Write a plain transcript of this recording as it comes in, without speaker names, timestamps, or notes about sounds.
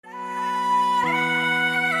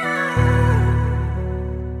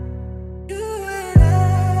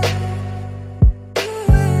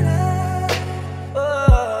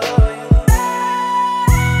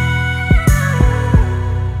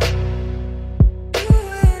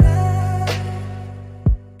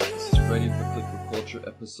Culture,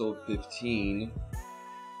 episode 15.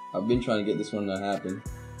 I've been trying to get this one to happen.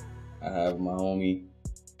 I have my homie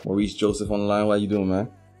Maurice Joseph on the line. How you doing, man?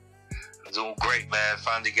 Doing great, man.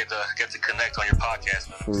 Finally get to connect on your podcast,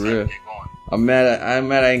 man. For real. I'm mad I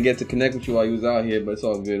didn't get to connect with you while you was out here, but it's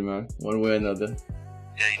all good, man. One way or another.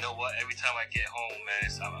 Yeah, you know what? Every time I get home, man,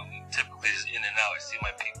 I'm typically just in and out. I see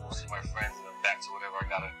my people, see my friends, and I'm back to whatever I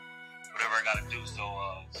gotta do. So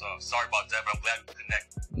sorry about that, but I'm glad we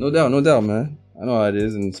connect. No doubt, man. I know how it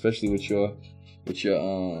is, and especially with your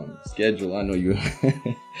schedule. I know you're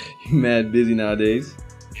mad busy nowadays.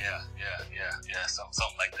 Yeah.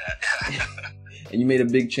 Something like that. And you made a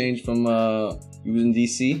big change from you was in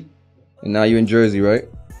DC, and now you're in Jersey, right?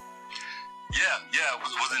 Yeah.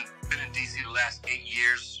 Been in DC the last 8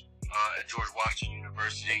 years at George Washington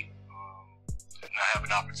University. And I have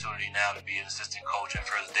an opportunity now to be an assistant coach at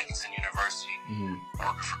Fairleigh Dickinson University,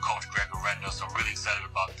 working for Coach Greg Arenda. So I'm really excited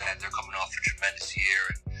about that. They're coming off a tremendous year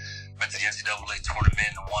and went to the NCAA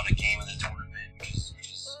tournament and won a game in the tournament, which is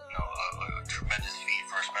a tremendous feat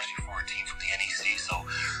especially for a team from the NEC. So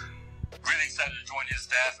really excited to join his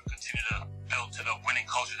staff and continue to build to the winning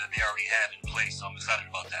culture that they already have in place. So I'm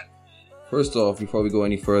excited about that. First off, before we go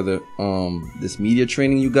any further, this media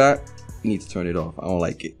training you got, you need to turn it off. I don't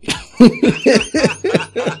like it.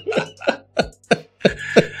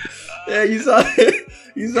 Yeah, you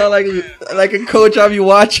sound like a coach I'll be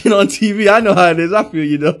watching on TV. I know how it is. I feel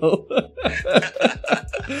you though.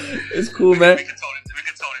 It's cool, man. We can tone it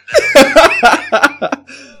down.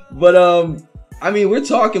 But I mean, we're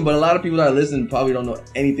talking, but a lot of people that are listening probably don't know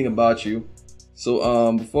anything about you.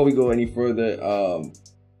 So before we go any further,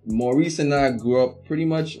 Maurice and I grew up pretty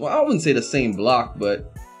much, well, I wouldn't say the same block,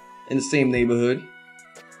 but in the same neighborhood.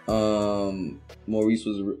 Maurice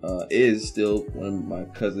is still one of my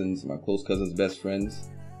close cousins' best friends.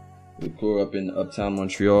 We grew up in Uptown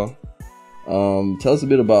Montreal. Tell us a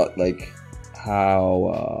bit about like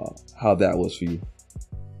how that was for you,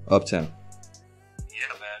 Uptown.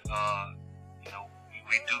 Yeah, man.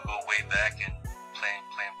 We do go way back and playing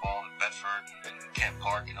ball in Bedford and Kent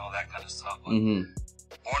Park and all that kind of stuff. But born and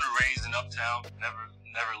raised in Uptown, never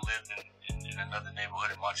lived in another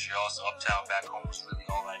neighborhood in Montreal. So Uptown back home was really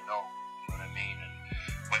all I know. You know what I mean? And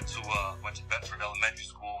went to Bedford Elementary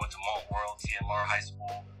School, went to Mont World, TMR High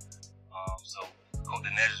School. So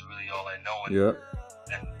Côte-des-Neiges is really all I know. And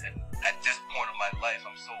at this point of my life,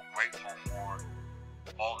 I'm so grateful for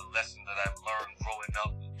all the lessons that I've learned growing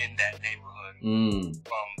up in that neighborhood.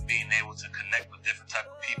 From being able to connect with different type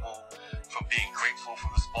of people, from being grateful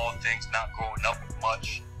for the small things, not growing up with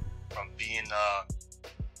much, from being,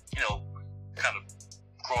 kind of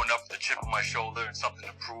growing up with a chip on my shoulder and something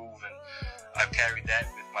to prove. And I've carried that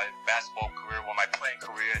with my basketball career, my playing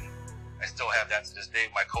career, and I still have that to this day,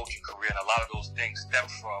 my coaching career. And a lot of those things stem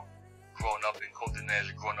from growing up in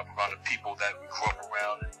Côte-des-Neiges, growing up around the people that we grew up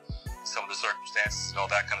around, and some of the circumstances and all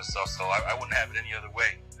that kind of stuff. So I wouldn't have it any other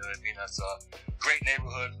way. You know what I mean? That's a great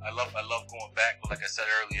neighborhood. I love going back. But like I said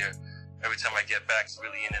earlier, every time I get back, it's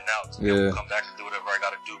really in and out. To be able to come back and do whatever I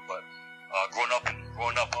got to do. But growing up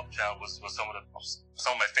Uptown was some of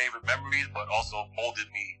my favorite memories, but also molded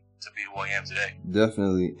me to be who I am today.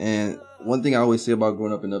 Definitely. And one thing I always say about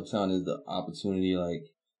growing up in Uptown is the opportunity, like,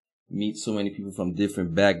 meet so many people from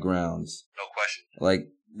different backgrounds. No question.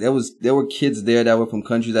 Like, there were kids there that were from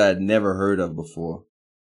countries that I had never heard of before.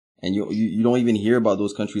 And you don't even hear about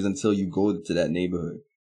those countries until you go to that neighborhood.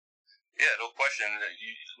 Yeah, no question.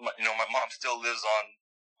 My mom still lives on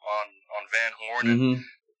Van Horn, and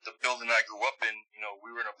the building I grew up in, we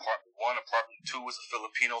were in apartment 1. Apartment 2 was a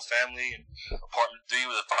Filipino family, and apartment 3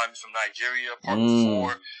 was a family from Nigeria. Apartment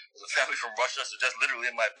 4 was a family from Russia. So just literally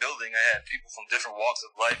in my building, I had people from different walks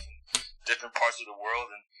of life and different parts of the world.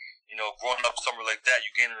 And, growing up somewhere like that, you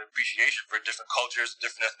gain an appreciation for different cultures,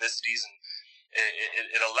 different ethnicities, and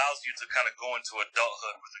it allows you to kind of go into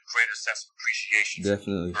adulthood with a greater sense of appreciation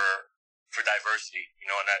for diversity.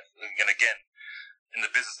 And again, in the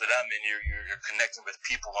business that I'm in, you're connecting with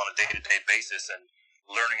people on a day-to-day basis and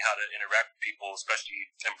learning how to interact with people, especially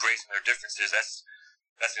embracing their differences. That's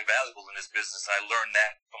invaluable in this business. I learned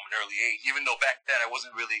that from an early age, even though back then I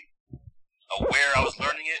wasn't really aware I was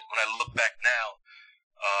learning it. When I look back now,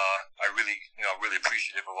 I really, really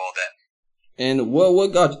appreciative of all that. And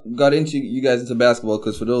what got into you guys into basketball?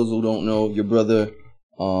 Because for those who don't know, your brother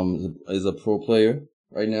is a pro player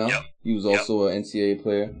right now. Yep. He was also an NCAA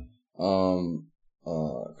player.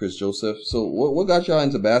 Chris Joseph. So what got y'all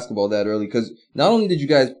into basketball that early? Because not only did you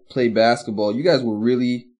guys play basketball, you guys had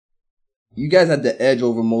the edge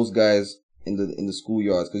over most guys in the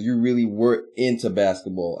schoolyards because you really were into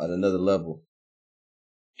basketball at another level.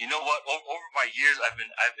 You know what? Over my years, I've been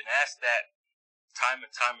asked that time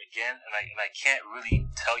and time again, and I can't really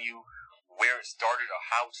tell you where it started or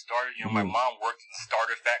how it started. You know, my mom worked in the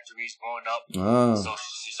starter factories growing up, so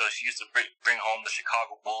she used to bring home the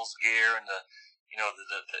Chicago Bulls gear and the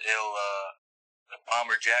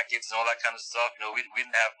bomber jackets and all that kind of stuff. You know, we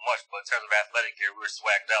didn't have much, but in terms of athletic gear, we were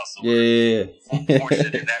swagged out. So we're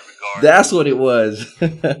fortunate in that regard. That's what it was. you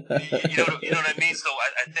know what I mean? So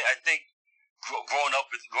I think growing up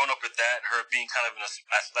with that, and her being kind of in an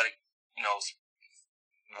athletic,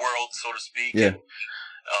 world, so to speak. Yeah. And,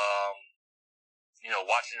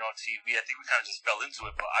 watching it on TV, I think we kind of just fell into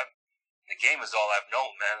it. But the game is all I've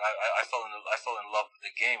known, man. I fell in love with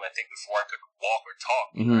the game. I think before I could walk or talk.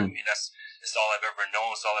 You know what I mean? It's all I've ever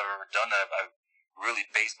known. It's all I've ever done. I've really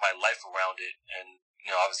based my life around it. And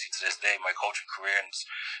obviously to this day, my coaching career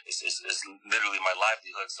is literally my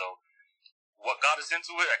livelihood. So what got us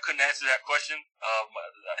into it, I couldn't answer that question.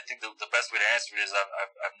 I think the best way to answer it is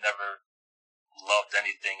I've never loved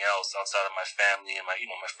anything else outside of my family and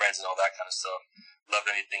my friends and all that kind of stuff. Loved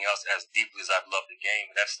anything else as deeply as I've loved the game.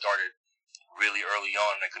 And that started really early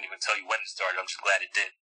on, and I couldn't even tell you when it started. I'm just glad it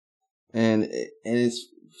did. And it's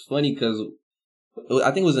funny because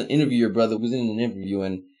I think it was an interview. Your brother was in an interview,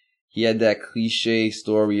 and he had that cliche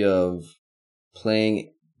story of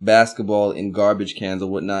playing basketball in garbage cans or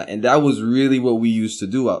whatnot, and that was really what we used to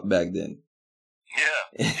do out back then.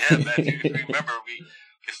 Yeah, man. If you remember,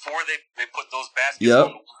 before they put those baskets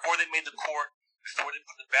on, before they made the court, before they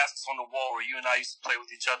put the baskets on the wall where you and I used to play with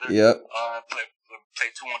each other, play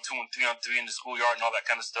 2-on-2 and 3-on-3 in the schoolyard and all that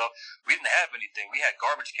kind of stuff. We didn't have anything. We had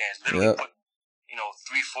garbage cans. Literally put 3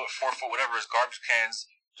 foot, 4 foot, whatever is garbage cans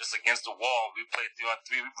just against the wall. We played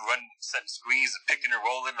 3-on-3. We'd be running, setting screens and picking and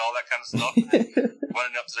rolling and all that kind of stuff. And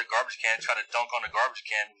running up to the garbage can, trying to dunk on the garbage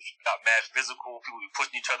can. We got mad physical. People would be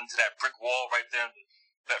pushing each other into that brick wall right there in the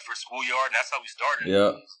Bedford schoolyard, and that's how we started.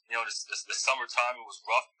 Yeah. The summertime, it was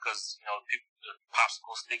rough because, the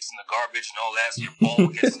popsicle sticks in the garbage and all that, so your ball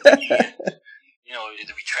would get sticky and,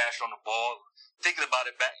 it'd be trash on the ball. Thinking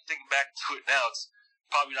back to it now, it's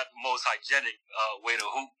probably not the most hygienic way to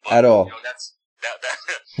hoop, but at all. That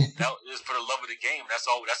is for the love of the game. That's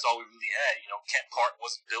all we really had. Kent Park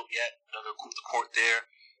wasn't built yet. The court there.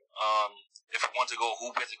 If we want to go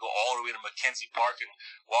hoop, we had to go all the way to Mackenzie Park and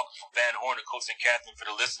walk from Van Horn to Coach St. Catherine. For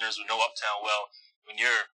the listeners who know Uptown well, when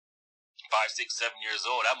you're 5, 6, 7 years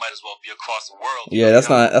old, that might as well be across the world. Yeah,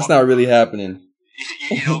 that's not really happening.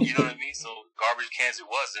 You know what I mean? So garbage cans it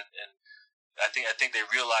was, and I think they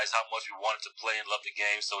realized how much we wanted to play and love the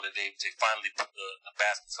game, so that they finally put the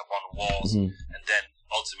baskets up on the walls, and then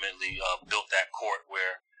ultimately built that court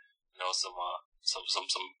where some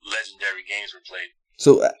legendary games were played.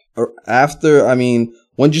 So after,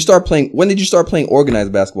 when did you start playing organized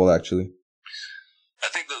basketball? Actually, I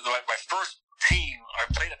think my first team I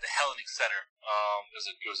played at the Hellenic Center.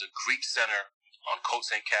 It was a Greek center on Coach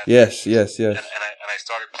St. Catherine. Yes. And I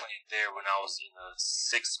started playing there when I was in the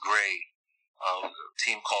 6th grade. A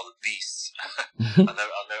team called the Beasts.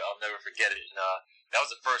 I'll never forget it. And that was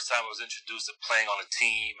the first time I was introduced to playing on a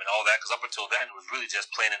team and all that. Because up until then, it was really just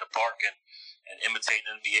playing in the park and imitating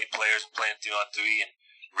NBA players and playing 3-on-3, and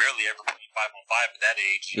rarely ever playing 5-on-5 at that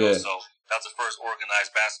age. So that was the first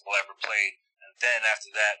organized basketball I ever played. And then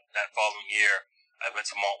after that following year, I went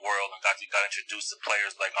to Mont Royal and got introduced to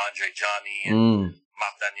players like Andre Johnny and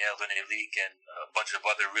Marc Daniel, René Leak, and a bunch of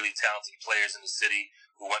other really talented players in the city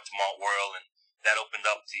who went to Mont Royal, and that opened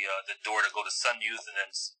up the door to go to Sun Youth, and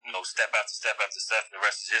then step after step after step, and the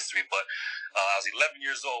rest is history. But I was 11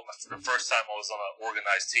 years old for the first time I was on an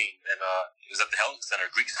organized team, and it was at the Hellenic Center,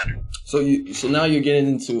 Greek Center. So now you're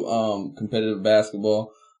getting into competitive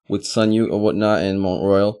basketball with Sun Youth or whatnot in Mont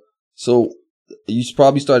Royal. So you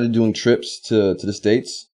probably started doing trips to the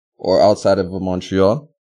States or outside of Montreal.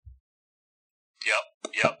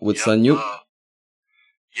 Yep. With Sun Youth.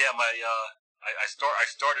 I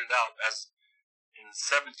started out as in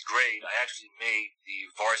 7th grade. I actually made the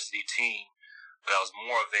varsity team, but I was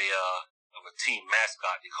more of a team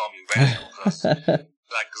mascot. They called me Rascal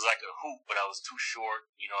because I could hoop, but I was too short.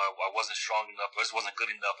 I wasn't strong enough. I just wasn't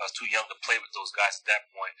good enough. I was too young to play with those guys at that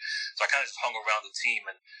point. So I kind of just hung around the team,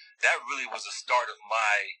 and that really was the start of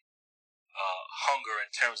my hunger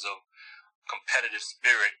in terms of competitive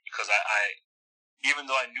spirit, because I even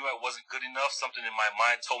though I knew I wasn't good enough, something in my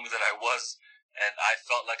mind told me that I was, and I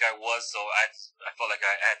felt like I was, so I felt like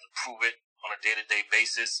I had to prove it on a day-to-day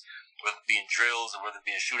basis, whether it be in drills or whether it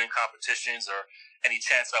be in shooting competitions or any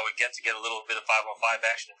chance I would get to get a little bit of 5-on-5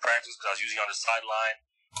 action in practice, because I was usually on the sideline,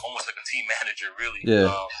 almost like a team manager, really.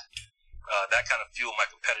 Yeah. That kind of fueled my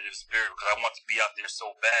competitive spirit, because I wanted to be out there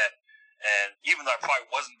so bad. And even though I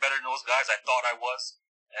probably wasn't better than those guys, I thought I was.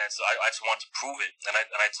 And so I just wanted to prove it. And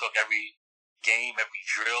I took every game, every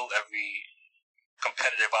drill, every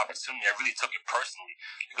competitive opportunity. I really took it personally.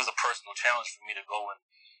 It was a personal challenge for me to go and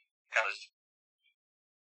kind of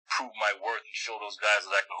prove my worth and show those guys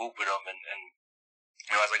that I can hoop with them. And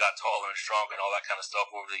you know, as I got taller and stronger and all that kind of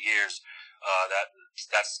stuff over the years,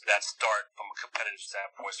 that start from a competitive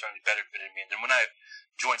standpoint certainly benefited me. And then when I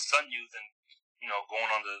joined Sun Youth and, you know,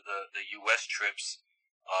 going on the U.S. trips,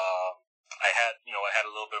 I had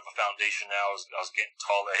a little bit of a foundation now. I was getting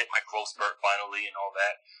taller. I hit my growth spurt finally and all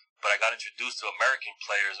that. But I got introduced to American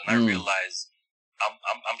players, and I realized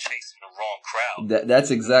I'm chasing the wrong crowd. That's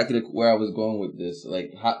exactly where I was going with this.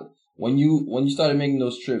 Like, when you started making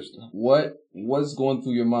those trips, what was going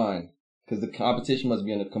through your mind? Because the competition must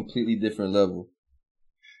be on a completely different level.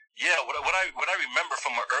 Yeah, what I remember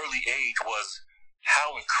from an early age was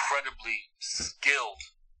how incredibly skilled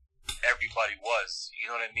everybody was.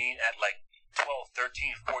 You know what I mean? At like 12,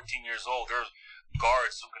 13, 14 years old, there's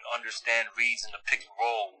guards who can understand reads in the pick and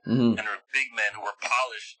roll, and there are big men who are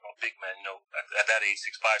polished. Well, big men, you know, at that age,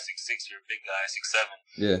 6'5", 6'6", you're a big guy,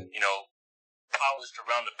 6'7". Yeah. You know, polished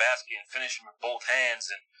around the basket and finishing with both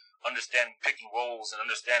hands and understanding pick and rolls and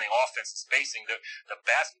understanding offense and spacing. The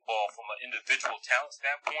basketball from an individual talent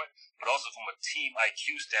standpoint, but also from a team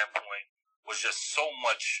IQ standpoint, was just so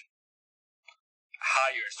much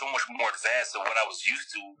higher, so much more advanced than what I was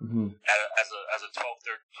used to as a 12,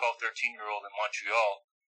 13-year-old in Montreal.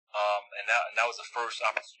 And that was the first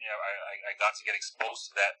opportunity I got to get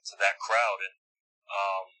exposed to that crowd, and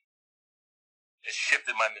it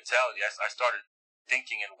shifted my mentality. I started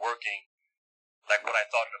thinking and working like what I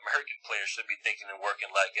thought an American player should be thinking and working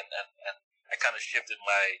like, and I kind of shifted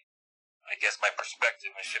my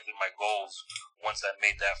perspective and shifted my goals once I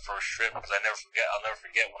made that first trip. Because I'll never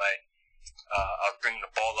forget when I was bringing the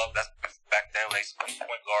ball up. That's back then when I used to play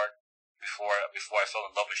point guard. Before I fell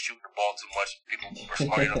in love with shooting the ball too much, people were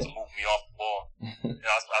smart enough to move me off the ball. You know,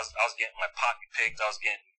 I was getting my pocket picked. I was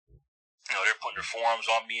getting, you know, they're putting their forearms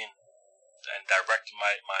on me and directing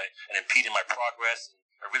my and impeding my progress.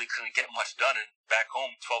 I really couldn't get much done. And back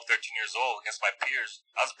home, 12, 13 years old, against my peers,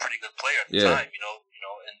 I was a pretty good player at the time, you know,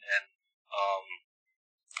 and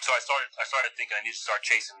so I started thinking I need to start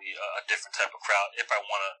chasing a different type of crowd if I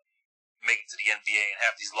want to make it to the NBA and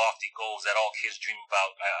have these lofty goals that all kids dream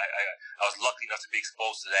about. I was lucky enough to be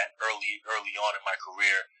exposed to that early on in my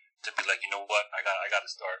career, to be like, you know what, I got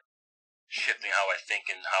to start shifting how I think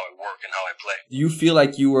and how I work and how I play. Do you feel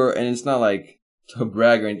like you were, and it's not like to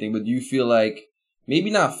brag or anything, but do you feel like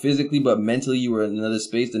maybe not physically, but mentally you were in another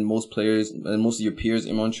space than most players and most of your peers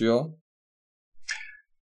in Montreal?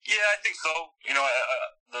 Yeah, I think so. You know,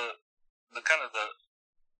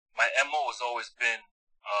 my MO has always been,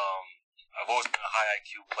 I've always been a high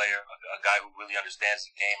IQ player, a guy who really understands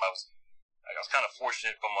the game. I was kind of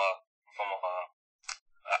fortunate from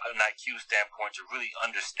an IQ standpoint to really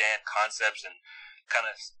understand concepts and kind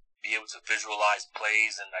of be able to visualize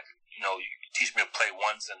plays. And I could, you know, you teach me a play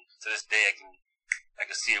once, and to this day I can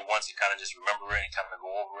see it once and kind of just remember it and kind of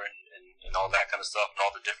go over it and all that kind of stuff and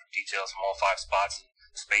all the different details from all 5 spots and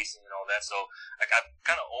spacing and all that. So like I've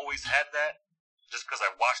kind of always had that, just because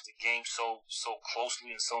I watched the game so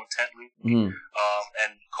closely and so intently.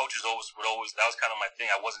 And coaches would always, that was kind of my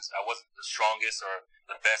thing. I wasn't the strongest or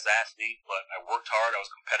the best athlete, but I worked hard, I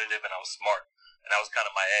was competitive, and I was smart. And that was kind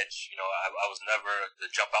of my edge. You know, I was never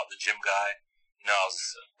the jump out the gym guy. You know,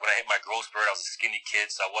 when I hit my growth spurt, I was a skinny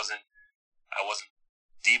kid, so I wasn't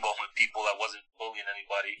deboing with people. I wasn't bullying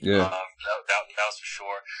anybody. Yeah. That was for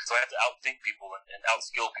sure. So I had to outthink people and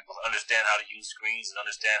outskill people to understand how to use screens and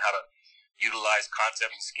understand how to utilize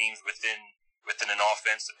concepts and schemes within an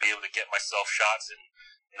offense to be able to get myself shots and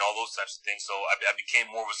all those types of things. So I became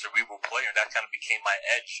more of a cerebral player, and that kind of became my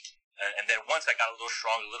edge. And then once I got a little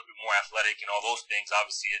stronger, a little bit more athletic and all those things,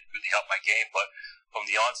 obviously it really helped my game. But from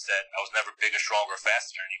the onset, I was never bigger, stronger, or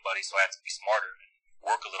faster than anybody, so I had to be smarter and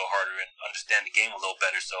work a little harder and understand the game a little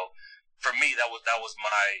better. So for me, that was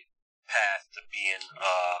my path to being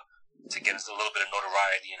to getting a little bit of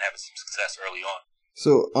notoriety and having some success early on.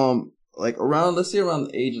 So like let's say around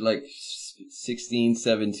the age of like 16,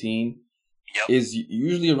 17, yep, is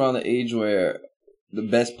usually around the age where the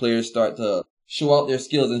best players start to show out their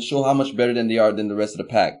skills and show how much better than they are than the rest of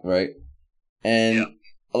the pack, right? And yep,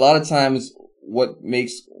 a lot of times what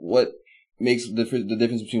makes the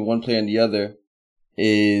difference between one player and the other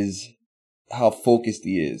is how focused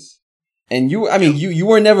he is. And you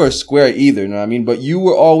were never a square either, you know what I mean? But you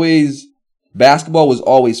were always, basketball was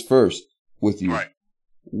always first with you. Right.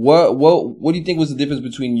 What do you think was the difference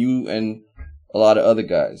between you and a lot of other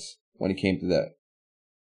guys when it came to that?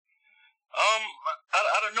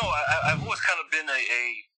 I don't know. I've always kind of been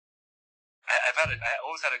I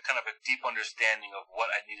always had a kind of a deep understanding of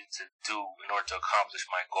what I needed to do in order to accomplish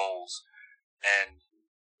my goals. And,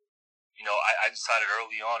 you know, I decided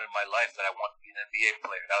early on in my life that I wanted to be an NBA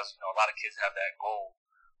player. That was, you know, a lot of kids have that goal.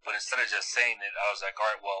 But instead of just saying it, I was like, all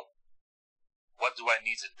right, well, what do I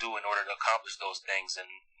need to do in order to accomplish those things? And,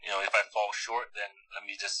 you know, if I fall short, then let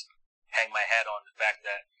me just hang my hat on the fact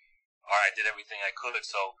that, all right, I did everything I could.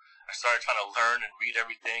 So I started trying to learn and read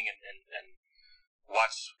everything and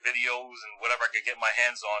watch videos and whatever I could get my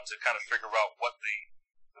hands on to kind of figure out what the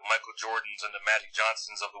Michael Jordans and the Magic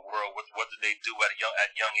Johnsons of the world, what did they do at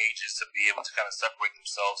young ages to be able to kind of separate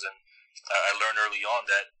themselves. And I learned early on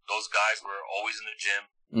that those guys were always in the gym.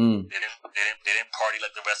 They didn't party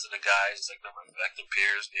like the rest of the guys, like the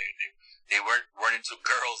peers. They weren't into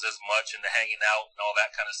girls as much and the hanging out and all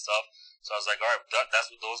that kind of stuff. So I was like, all right,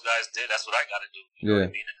 that's what those guys did. That's what I got to do. You know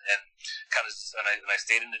what I mean? And kind of, and I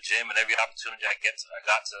stayed in the gym, and every opportunity I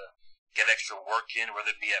got to get extra work in,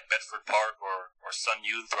 whether it be at Bedford Park or Sun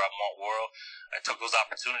Youth or at Mont Royal. I took those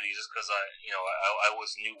opportunities just because I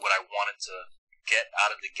always knew what I wanted to get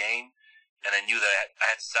out of the game, and I knew that I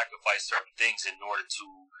had to sacrifice certain things in order to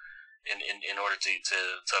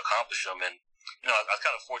accomplish them. And you know, I was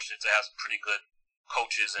kind of fortunate to have some pretty good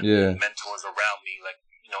coaches and mentors around me, like,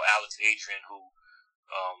 you know, Alex Adrian, who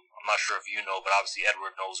I'm not sure if you know, but obviously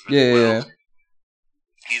Edward knows really well. Yeah.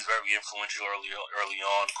 He's very influential early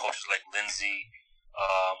on. Coaches like Lindsay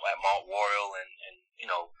at Mount Royal and you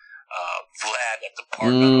know, Vlad at the park.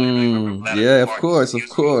 I don't know if you remember Vlad at the park. Of course. He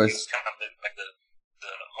was kind of like the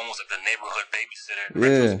almost like the neighborhood babysitter. In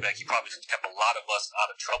retrospect, he probably kept a lot of us out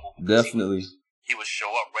of trouble. Definitely. He would show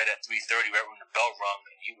up right at 3:30, right when the bell rung,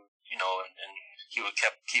 and he would, you know, and he would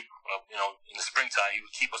keep you know, in the springtime, he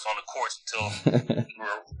would keep us on the courts until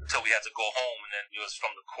we had to go home, and then it was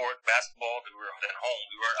from the court basketball that we were then home.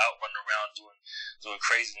 We weren't out running around doing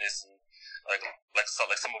craziness and like some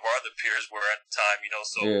of our other peers were at the time, you know.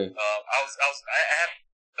 So I had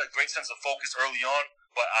a great sense of focus early on,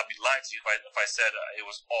 but I'd be lying to you if I said it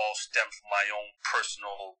was all stemmed from my own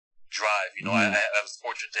personal drive. You know, I was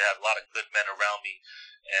fortunate to have a lot of good men around me,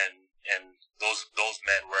 and those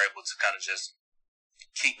men were able to kind of just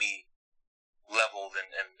keep me leveled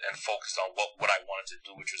and focused on what I wanted to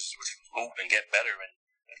do, which was hoop and get better and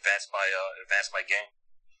advance my game.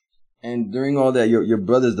 And during all that, your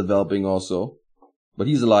brother's developing also, but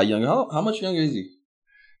he's a lot younger. How much younger is he?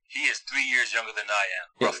 He is 3 years younger than I am,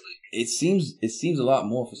 roughly. It seems a lot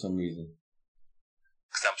more for some reason.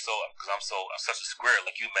 Because I'm such a square,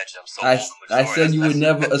 like you mentioned. I'm so I said you were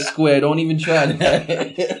never a square. Don't even try that.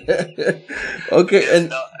 Okay, yeah,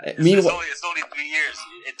 and meanwhile, it's only 3 years.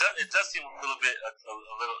 It does seem a little bit a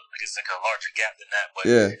little, I guess, like a larger gap than that. But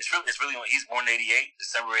it's really he's born in '88,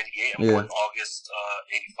 December '88. I'm born in August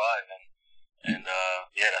 '85, and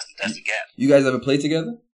that's the gap. You guys ever play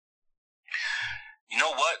together? You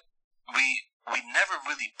know what? We never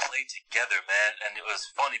really played together, man, and it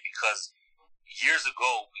was funny because years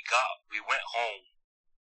ago we went home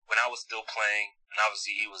when I was still playing, and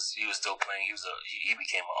obviously he was still playing. He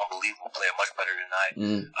became an unbelievable player, much better than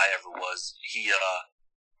I ever was.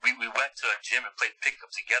 We went to a gym and played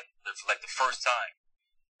pickup together for like the first time,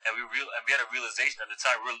 and we had a realization at the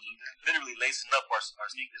time. We were literally lacing up our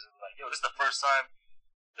sneakers and like, yo, this is the first time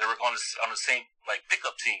that we're on the same like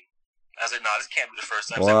pickup team. I was like, nah, this can't be the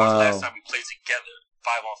first time. Wow. Like, when's the last time we played together,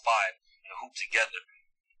 5-on-5, and hooped together?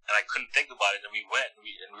 And I couldn't think about it. And we went, and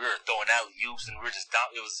we were throwing alley-oops, and we were just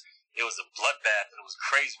down. It was a bloodbath, and it was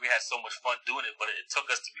crazy. We had so much fun doing it, but it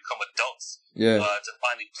took us to become adults to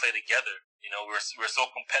finally play together. You know, we were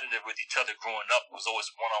so competitive with each other growing up. It was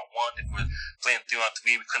always 1-on-1. If we were playing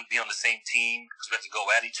 3-on-3, we couldn't be on the same team because we had to go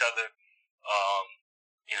at each other.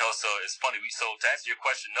 You know, so it's funny. So to answer your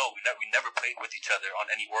question, no, we never played with each other in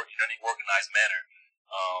any organized manner.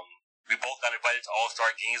 We both got invited to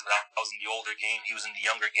all-star games, but I was in the older game. He was in the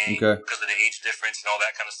younger game because of the age difference and all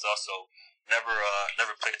that kind of stuff. So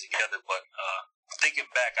never played together. But thinking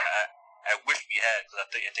back, I wish we had, because I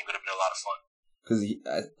think it would have been a lot of fun. Because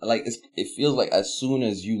it feels like as soon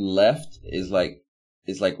as you left, it's like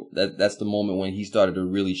that's the moment when he started to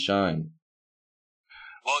really shine.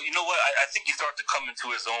 Well, you know what? I think he started to come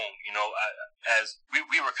into his own. You know, as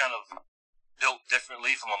we were kind of built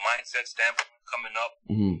differently from a mindset standpoint coming up.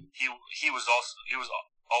 Mm-hmm. He was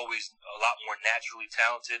always a lot more naturally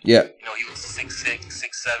talented. Yeah. You know, he was 6'6",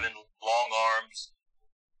 6'7", long arms.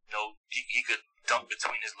 You know, he could dunk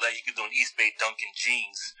between his legs. He could do an East Bay dunk in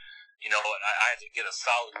jeans. You know, and I had to get a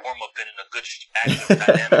solid warm up in and a good active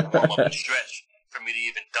dynamic warm up and stretch for me to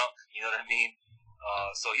even dunk. You know what I mean?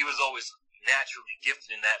 So he was always naturally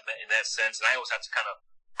gifted in that sense, and I always had to kind of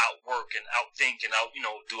outwork and outthink and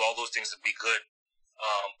do all those things to be good.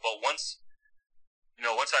 But once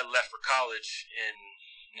I left for college in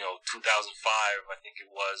 2005, I think it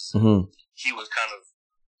was, he was kind of,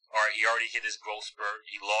 all right, he already hit his growth spurt.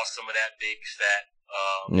 He lost some of that big fat.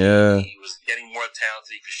 He was getting more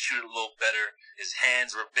talented. He could shoot a little better. His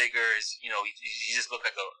hands were bigger. He just looked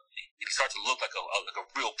like he started to look like a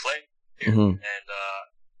real player. And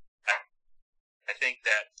I think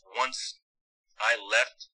that once I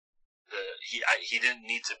left, he didn't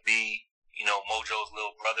need to be Mojo's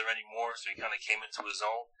little brother anymore. So he kind of came into his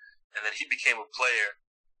own, and then he became a player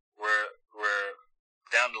where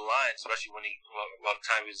down the line, especially when by the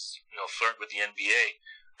time he was flirting with the NBA,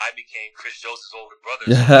 I became Chris Joseph's older brother.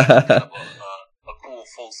 So that's kind of a cool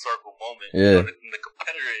full circle moment. Yeah. The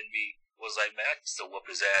competitor in me was like, man, I can still whoop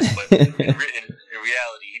his ass, but in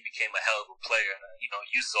reality, he became a hell of a player. And,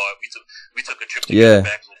 you saw it. We took a trip together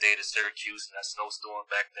back in the day to Syracuse in that snowstorm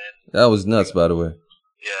back then. That was nuts, by the way.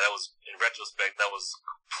 Yeah, that was, in retrospect, that was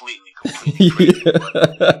completely crazy. But,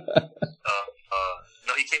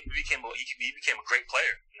 no, he became a great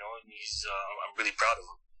player, and he's I'm really proud of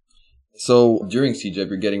him. So during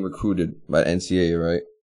CEGEP, you're getting recruited by NCAA, right?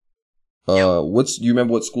 Yeah. Do you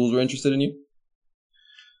remember what schools were interested in you?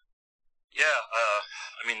 Yeah,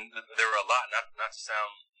 I mean, there were a lot. Not to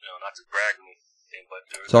sound, not to brag or anything, but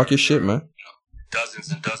talk your shit, man.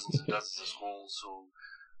 Dozens and dozens and dozens of schools who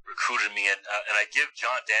recruited me, and I give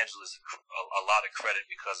John DeAngelis a lot of credit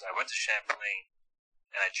because I went to Champlain.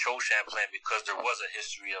 And I chose Champlain because there was a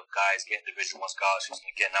history of guys getting Division I scholarships.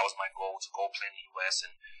 And again, that was my goal, to go play in the U.S.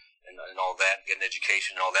 and all that, and get an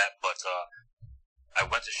education and all that. But I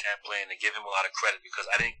went to Champlain and give him a lot of credit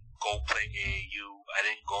because I didn't go play AAU. I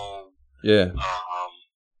didn't go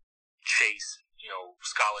chase,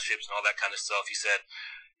 scholarships and all that kind of stuff. He said,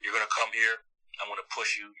 you're going to come here, I'm going to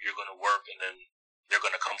push you, you're going to work, and then they're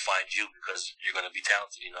going to come find you because you're going to be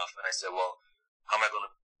talented enough. And I said, well, how am I going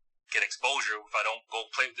to get exposure if I don't go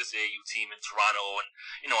play with this AAU team in Toronto? And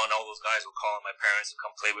all those guys were calling my parents to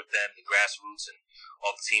come play with them, the grassroots and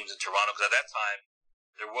all the teams in Toronto, because at that time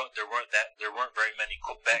there weren't very many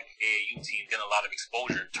Quebec AAU teams getting a lot of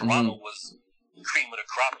exposure. Toronto was cream of the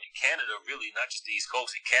crop in Canada, really, not just the East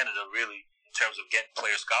Coast, in Canada, really, in terms of getting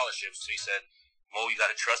player scholarships. So he said, Mo, you got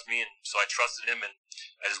to trust me. And so I trusted him, and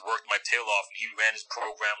I just worked my tail off. And he ran his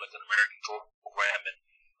program like an American program, and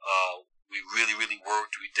we really, really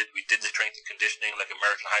worked. We did the strength and conditioning like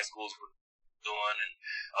American high schools were doing, and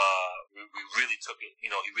we really took it. He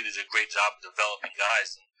really did a great job of developing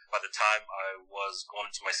guys. And by the time I was going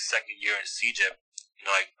into my second year in CEGEP,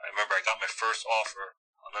 I remember I got my first offer.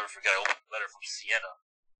 I'll never forget. I opened a letter from Siena.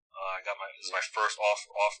 This is my first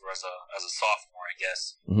offer as a sophomore, I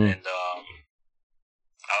guess, and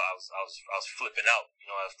I was flipping out.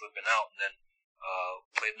 I was flipping out, and then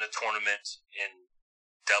played in a tournament in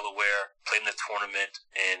Delaware, played in a tournament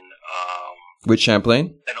in with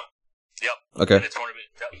Champlain? Yep. Okay. In a tournament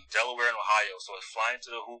in Delaware and Ohio. So I was flying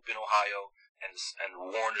to the hoop in Ohio and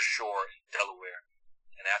worn the shore in Delaware.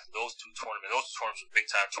 And after those two tournaments were big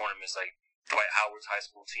time tournaments. Like Dwight Howard's high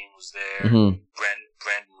school team was there,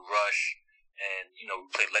 Brandon Rush, and we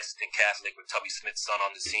played Lexington Catholic with Tubby Smith's son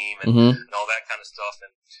on the team, and all that kind of stuff.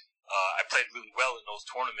 And I played really well in those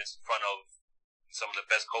tournaments in front of some of the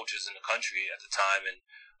best coaches in the country at the time, and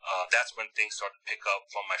that's when things started to pick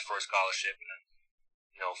up from my first scholarship, and then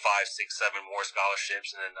 5, 6, 7 more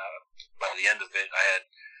scholarships, and then by the end of it, I had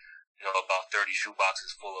about 30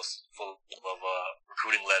 shoeboxes full of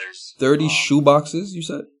recruiting letters. 30 shoeboxes, you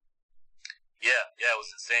said? Yeah, it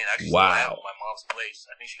was insane. I actually still have them at my mom's place.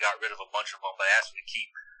 I think she got rid of a bunch of them, but I asked her to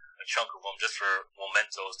keep a chunk of them just for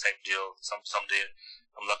mementos type deal. Someday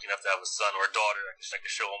I'm lucky enough to have a son or a daughter. I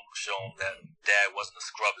can show them that dad wasn't a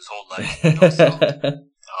scrub his whole life.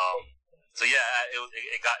 So yeah,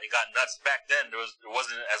 it got nuts back then. There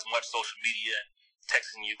wasn't as much social media and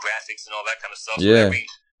texting you graphics and all that kind of stuff. Yeah. So every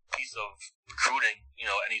piece of recruiting,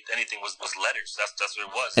 anything was letters. That's what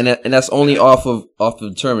it was. And that's only off of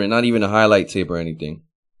the tournament, not even a highlight tape or anything.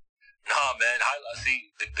 Nah, man.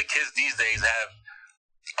 See, the kids these days have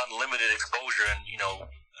unlimited exposure, and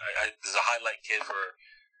there's a highlight kit for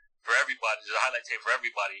everybody. There's a highlight tape for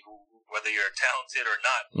everybody, whether you're talented or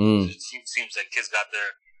not. It seems that kids got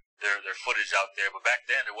their footage out there, but back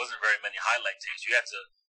then there wasn't very many highlight tapes. You had to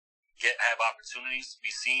have opportunities to be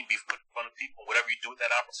seen, be put in front of people. Whatever you do with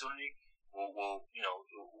that opportunity will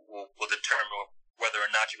determine whether or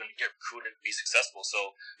not you're going to get recruited and be successful.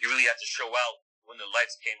 So you really had to show out when the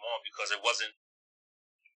lights came on, because it wasn't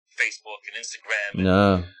Facebook and Instagram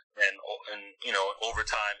and and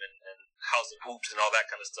overtime and House of Hoops and all that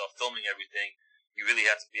kind of stuff, filming everything. You really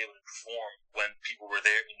had to be able to perform when people were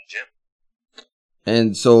there in the gym.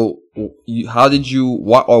 And so, why did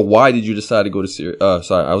you decide to go to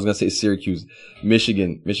Syracuse,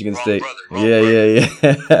 Michigan Wrong State? Brother. Yeah.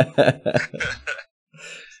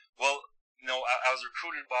 Well, I was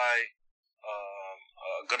recruited by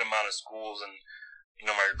a good amount of schools, and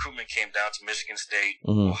my recruitment came down to Michigan State,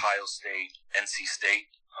 Ohio State, NC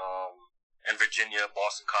State, and Virginia,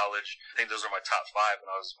 Boston College. I think those were my top 5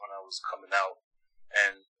 when I was coming out.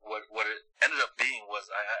 And what it ended up being was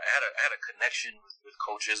I had a connection with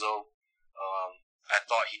Coach Izzo. I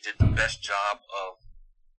thought he did the best job of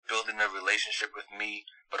building a relationship with me,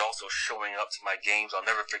 but also showing up to my games. I'll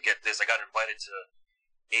never forget this. I got invited to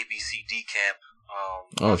ABCD camp.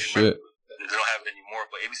 Oh shit! They don't have it anymore,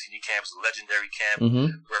 but ABCD camp is a legendary camp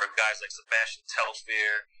where guys like Sebastian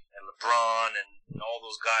Telfair and LeBron and all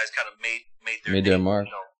those guys kind of made their mark.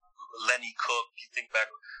 Lenny Cook. You think back,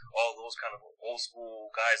 all those kind of old school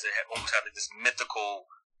guys that almost had this mythical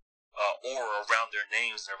aura around their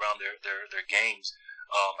names and around their games.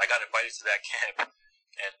 I got invited to that camp,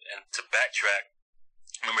 and to backtrack,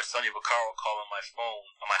 I remember Sonny Vaccaro calling my phone,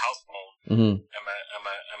 on my house phone,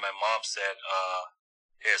 and my mom said,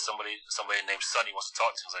 "Here, somebody named Sonny wants to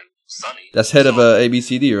talk to you." I was like, "Sonny?" That's head of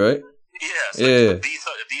ABCD, right? Yeah.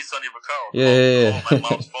 The Sonny Vaccaro. Called my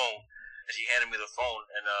mom's phone. She handed me the phone,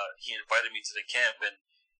 and he invited me to the camp. And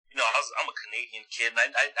I'm a Canadian kid, and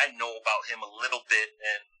I know about him a little bit,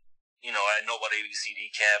 and I know about ABCD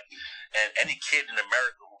camp. And any kid in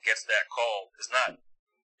America who gets that call is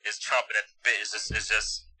chomping at the bit. It's just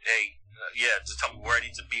hey, just tell me where I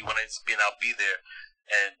need to be, when I need to be, and I'll be there.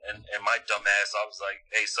 And my dumb ass, I was like,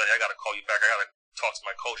 hey, Sonny, I gotta call you back. I gotta talk to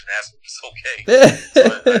my coach and ask him if it's okay.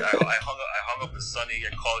 So I hung up with Sonny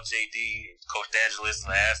and called JD, Coach DeAngelis,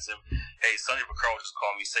 and I asked him, hey, Sonny Vaccaro just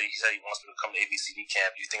called me. He said he wants me to come to ABCD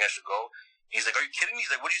camp. Do you think I should go? And he's like, are you kidding me?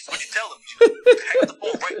 He's like, what'd you tell him? Hang up the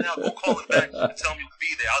phone right now. Go call him back and tell him you'll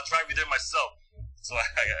be there. I'll drive you there myself. So I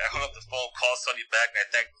hung up the phone, called Sonny back, and I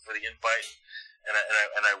thanked him for the invite.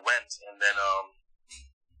 And I went. And then,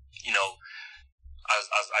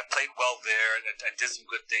 I played well there, and I did some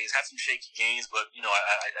good things. Had some shaky games, but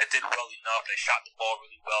I did well enough, and I shot the ball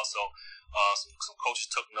really well. So some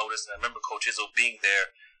coaches took notice, and I remember Coach Izzo being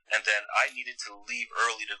there. And then I needed to leave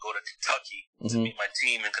early to go to Kentucky to meet my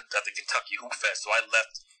team at the Kentucky Hoop Fest. So I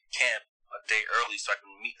left camp a day early so I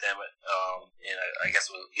could meet them in I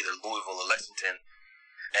guess it was either Louisville or Lexington.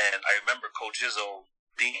 And I remember Coach Izzo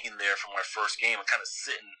being there for my first game and kind of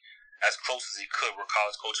sitting as close as he could, where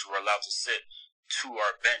college coaches were allowed to sit, to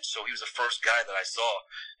our bench. So he was the first guy that I saw.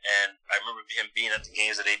 And I remember him being at the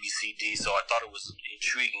games at ABCD, so I thought it was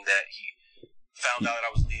intriguing that he found out that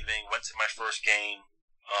I was leaving, went to my first game.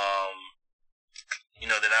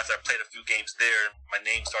 Then after I played a few games there, my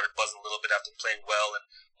name started buzzing a little bit after playing well, and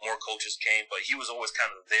more coaches came. But he was always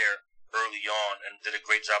kind of there early on and did a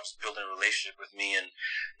great job of building a relationship with me. And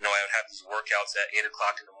I would have these workouts at 8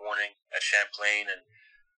 o'clock in the morning at Champlain, and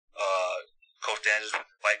Coach DeAngelis would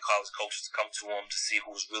invite college coaches to come to him to see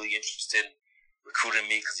who was really interested in recruiting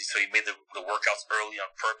me, so he made the workouts early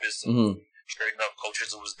on purpose. Sure enough, Coach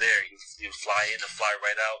Izzo was there. He would fly in and fly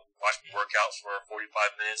right out, watch me work out for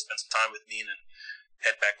 45 minutes, spend some time with me, and then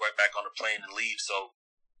head right back on the plane and leave. So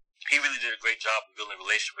he really did a great job of building a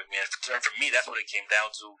relationship with me. And for me, that's what it came down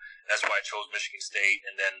to. That's why I chose Michigan State.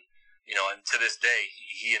 And then, and to this day,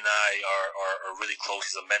 he and I are really close.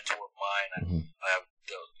 He's a mentor of mine.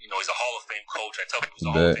 He's a Hall of Fame coach. I tell people he's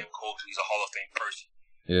a Hall of Fame coach. He's a Hall of Fame person.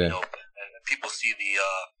 Yeah. And people see the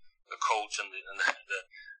coach and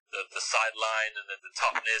the sideline and the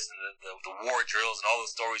toughness and the war drills and all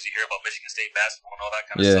the stories you hear about Michigan State basketball and all that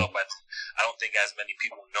kind of stuff. I don't think as many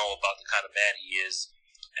people know about the kind of man he is,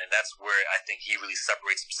 and that's where I think he really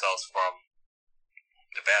separates himself from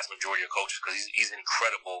the vast majority of coaches, because he's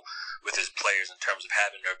incredible with his players in terms of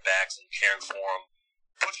having their backs and caring for them,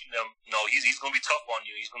 pushing them. He's going to be tough on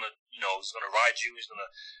you. He's going to he's going to ride you. He's going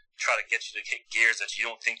to try to get you to kick gears that you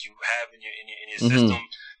don't think you have in your system.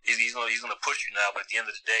 He's going to push you now, but at the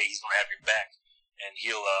end of the day, he's going to have your back, and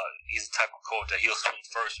he's the type of coach that he'll swing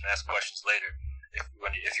first and ask questions later if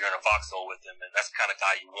you're in a foxhole with him, and that's the kind of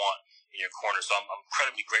guy you want in your corner. So I'm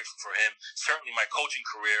incredibly grateful for him. Certainly, my coaching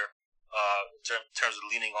career, in terms of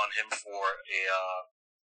leaning on him for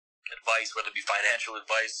advice, whether it be financial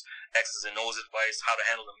advice, X's and O's advice, how to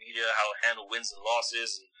handle the media, how to handle wins and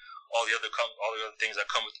losses, and all the other things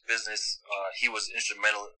that come with the business. He was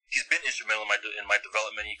instrumental. He's been instrumental in my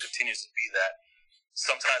development. He continues to be that.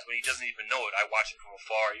 Sometimes when he doesn't even know it, I watch him from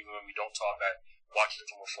afar. Even when we don't talk, watching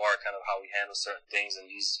from afar, kind of how he handles certain things,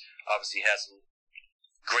 and he's obviously had some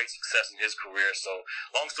great success in his career. So,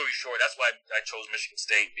 long story short, that's why I chose Michigan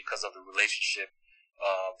State, because of the relationship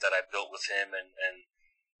that I built with him, and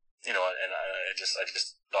you know, and I just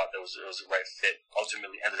thought it was the right fit.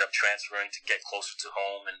 Ultimately, ended up transferring to get closer to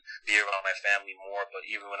home and be around my family more. But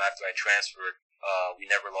even after I transferred, we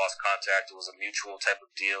never lost contact. It was a mutual type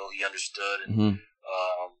of deal. He understood, and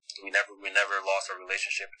we never lost our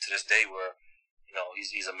relationship. And to this day,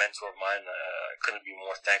 he's a mentor of mine. I couldn't be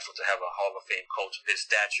more thankful to have a Hall of Fame coach of his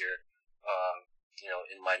stature,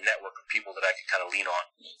 in my network of people that I can kind of lean on.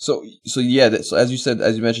 So as you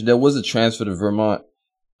mentioned, there was a transfer to Vermont.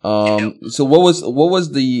 So what was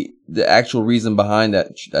the actual reason behind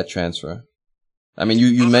that transfer? I mean,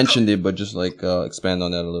 you mentioned it, but just expand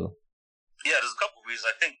on that a little. Yeah, there's a couple of reasons.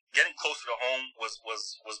 I think getting closer to home was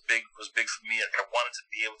big for me. I wanted to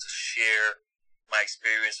be able to share my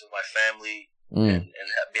experience with my family and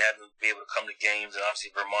be able to come to games. And obviously,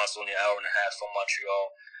 Vermont's only an hour and a half from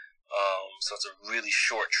Montreal, so it's a really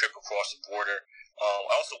short trip across the border.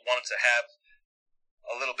 I also wanted to have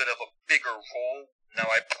a little bit of a bigger role. Now,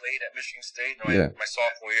 I played at Michigan State. My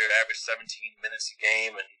sophomore year, I averaged 17 minutes a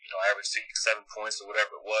game, and I averaged 6-7 points or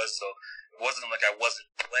whatever it was. So it wasn't like I wasn't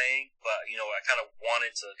playing, but I kind of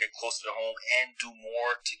wanted to get closer to home and do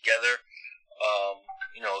more together.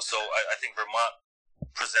 So I think Vermont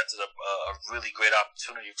presented a really great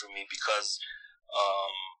opportunity for me because,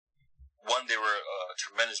 one, they were a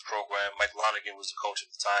tremendous program. Mike Lonergan was the coach at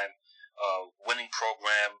the time. Winning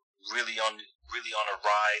program, really on a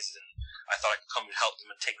rise, and I thought I could come and help them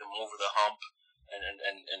and take them over the hump and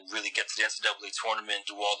really get to the NCAA tournament and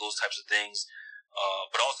do all those types of things.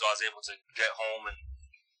 But also I was able to get home and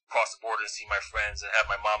cross the border and see my friends and have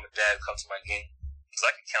my mom and dad come to my game. Because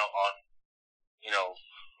I could count on,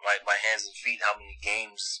 my hands and feet how many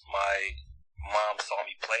games my mom saw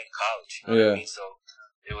me play in college. You know what I mean? So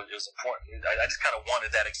it was important. I just kind of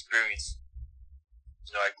wanted that experience.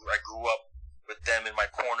 I grew up with them in my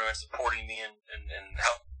corner and supporting me and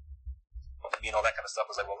help me and all that kind of stuff.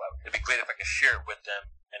 I was like, well, it'd be great if I could share it with them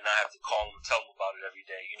and not have to call them and tell them about it every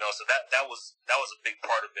day. So that was a big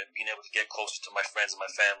part of it, being able to get closer to my friends and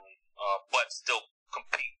my family, but still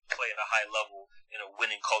compete, play at a high level in a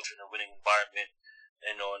winning culture, in a winning environment.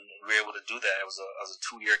 And we were able to do that. I was a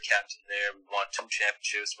 2-year captain there. We won 2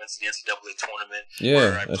 championships. Went to the NCAA tournament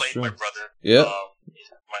where I played my brother. Yeah.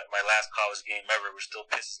 My last college game ever, which still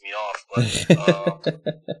pisses me off. But I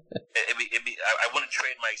wouldn't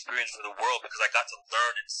trade my experience for the world because I got to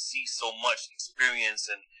learn and see so much, experience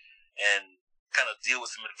and kind of deal with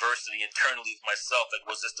some adversity internally with myself. Like,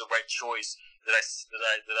 was this the right choice? Did I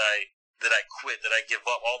quit? Did I give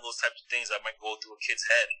up? All those types of things that might go through a kid's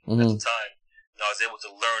head at the time. I was able to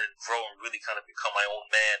learn and grow and really kind of become my own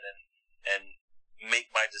man and make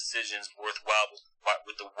my decisions worthwhile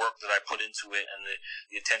with the work that I put into it and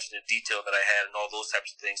the attention to detail that I had and all those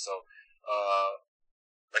types of things. So,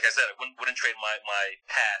 like I said, I wouldn't trade my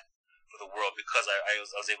path for the world because I was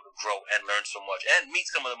able to grow and learn so much and meet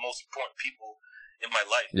some of the most important people in my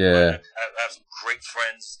life. Yeah. I have some great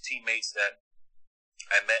friends, teammates that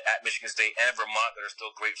I met at Michigan State and Vermont that are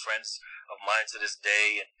still great friends of mine to this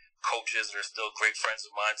day, and coaches that are still great friends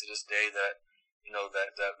of mine to this day that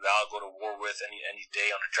I'll go to war with any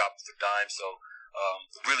day on a drop of a dime. So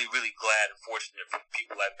really, really glad and fortunate for the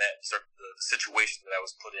people I met and the situation that I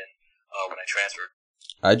was put in when I transferred.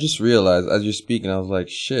 I just realized as you're speaking, I was like,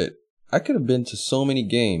 shit, I could have been to so many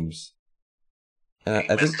games. And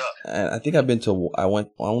I think I've been to I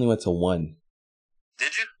only went to one.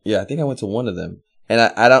 Did you? Yeah, I think I went to one of them. And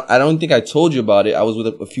I don't think I told you about it. I was with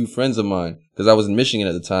a few friends of mine because I was in Michigan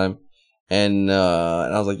at the time. And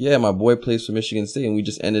I was like, yeah, my boy plays for Michigan State. And we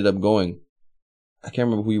just ended up going. I can't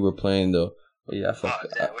remember who you were playing, though. But yeah, I fucked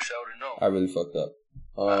up. I wish I would have known. I really fucked up.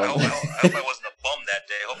 I hope I wasn't a bum that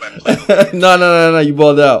day. I hope I played. No. You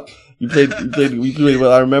balled out. We played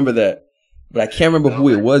well. I remember that. But I can't remember who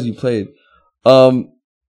it was you played. So,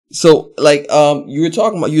 you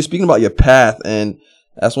were speaking about your path. And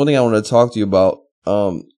that's one thing I wanted to talk to you about.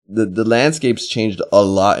 The landscape's changed a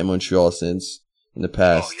lot in Montreal since in the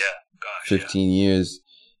past 15 years.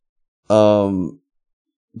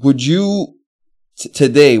 Would you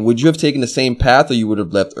today? Would you have taken the same path, or you would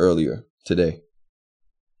have left earlier today?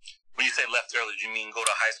 When you say left earlier, do you mean go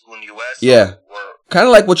to high school in the U.S.? Yeah, kind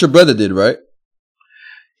of like what your brother did, right?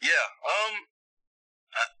 Yeah.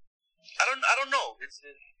 I don't know.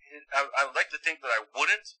 I would like to think that I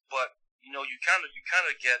wouldn't, but you kind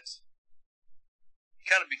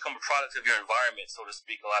of become a product of your environment, so to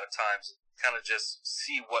speak, a lot of times. Kind of just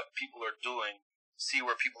see what people are doing, see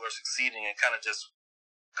where people are succeeding, and kind of just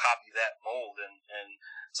copy that mold, and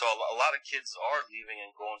so a lot of kids are leaving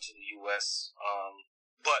and going to the U.S.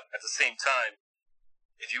 But at the same time,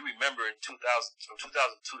 if you remember in 2000, from 2002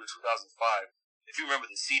 to 2005, if you remember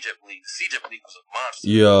the CJEP League was a monster.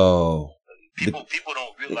 Yo, people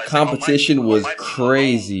don't realize the competition was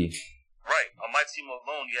crazy. Right. On my team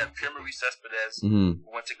alone, you had Pierre Marie Cespedes, Mm-hmm. who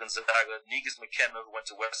went to Gonzaga, Negus McKenna, who went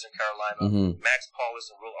to Western Carolina, Mm-hmm. Max Paulus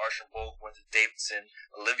and Will Archambault, who went to Davidson,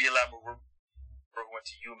 Olivia Lamoureux, who went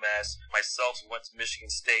to UMass, myself, who went to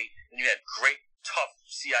Michigan State, and you had great, tough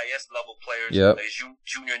CIS level players, Yep. like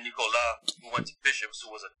Junior Nicolas, who went to Bishops,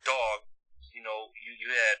 who was a dog. You know, you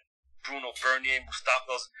had Bruno Bernier,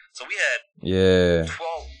 Mustafa. So we had 12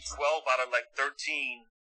 out of like 13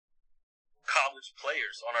 college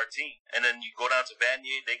players on our team. And then you go down to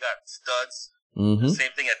Vanier, they got studs. Mm-hmm. The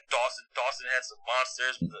same thing at Dawson. Dawson had some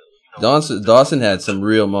monsters. Dawson had some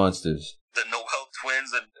real monsters. The Noel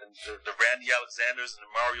twins and the Randy Alexanders and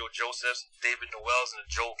the Mario Josephs, and David Noels and the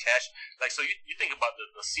Joel Cash. Like, so you think about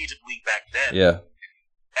the CJEP League back then. Yeah.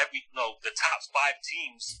 The top 5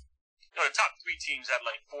 teams, the top 3 teams had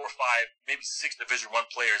like 4 or 5, maybe 6 Division I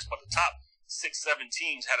players, but the top 6, 7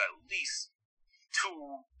 teams had at least 2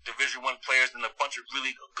 Division I players and a bunch of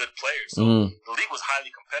really good players. So the league was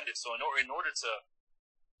highly competitive. So in order to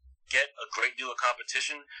get a great deal of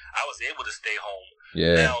competition, I was able to stay home.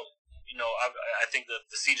 Yeah. Now, I think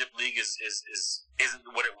that the CJEP League isn't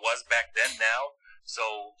what it was back then now.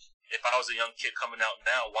 So if I was a young kid coming out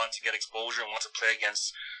now, wanting to get exposure and want to play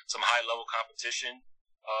against some high level competition,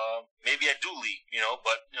 maybe I do leave,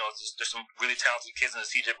 but there's some really talented kids in the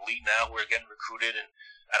CJEP League now who are getting recruited and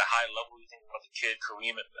at a high level. You think about the kid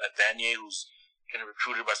Kareem at Vanier, who's getting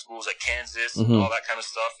recruited by schools like Kansas and all that kind of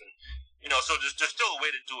stuff. And so there's still a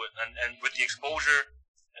way to do it. And with the exposure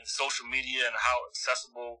and social media and how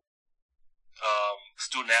accessible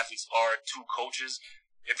student athletes are to coaches,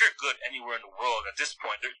 if you're good anywhere in the world at this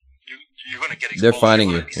point, you're going to get exposure. They're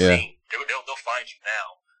finding you. Yeah. They'll find you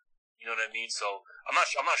now. You know what I mean? So I'm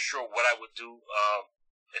not sure what I would do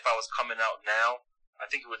if I was coming out now. I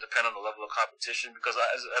think it would depend on the level of competition, because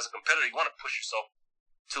as a competitor, you want to push yourself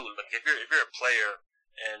too. Like if you're a player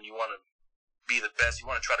and you want to be the best, you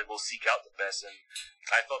want to try to go seek out the best. And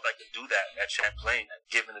I felt I could do that at Champlain,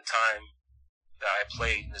 given the time that I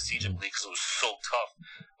played in the CJEP League, because it was so tough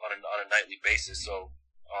on a nightly basis. So,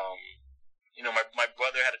 my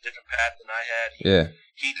brother had a different path than I had.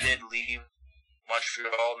 He did leave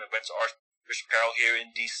Montreal and went to Archbishop Carroll here in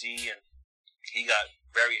DC, and he got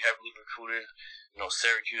very heavily recruited.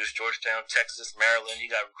 Syracuse, Georgetown, Texas, Maryland. He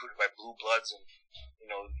got recruited by Blue Bloods, and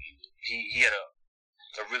he had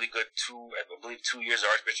a really good 2 years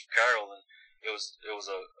at Archbishop Carroll, and it was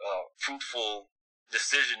a fruitful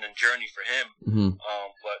decision and journey for him.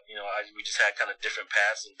 But we just had kind of different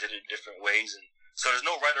paths and did it in different ways, and so there's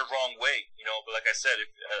no right or wrong way. But like I said,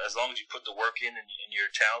 as long as you put the work in and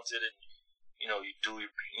you're talented and you do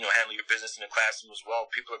handle your business in the classroom as well,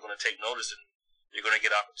 people are going to take notice and you're going to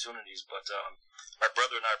get opportunities. But my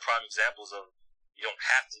brother and I are prime examples of you don't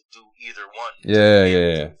have to do either one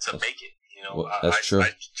to make it. That's true.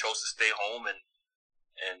 I chose to stay home and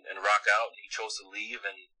rock out, and he chose to leave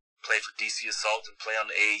and play for DC Assault and play on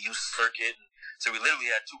the AAU circuit. And so we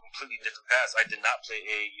literally had 2 completely different paths. I did not play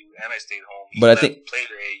AAU, and I stayed home. But I think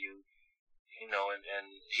played AAU, and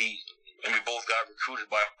we both got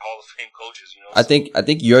recruited by Hall of Fame coaches. I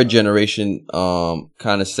think your generation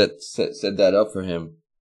kind of set that up for him,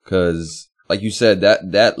 because like you said,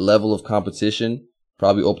 that level of competition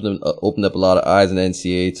probably opened up a lot of eyes in the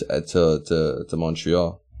NCAA to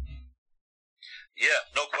Montreal. Yeah,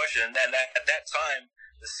 no question. And at that time,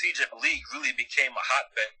 the CJEP League really became a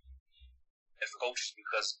hotbed for coaches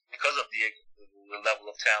because of the level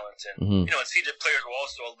of talent. And and CJEP players were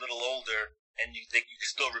also a little older, and you think you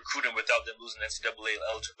could still recruit them without them losing NCAA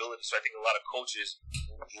eligibility. So I think a lot of coaches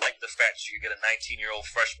like the fact that you get a 19-year-old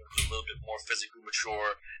freshman who's a little bit more physically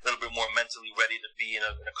mature, a little bit more mentally ready to be in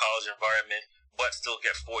a college environment, but still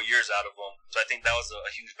get 4 years out of them. So I think that was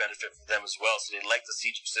a huge benefit for them as well. So they like the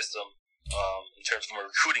CJEP system in terms from a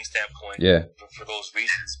recruiting standpoint for those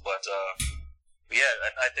reasons. But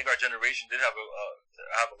I think our generation did have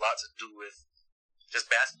a lot to do with just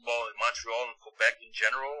basketball in Montreal and Quebec in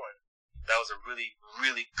general, and that was a really,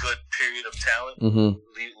 really good period of talent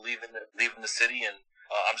leaving the city. And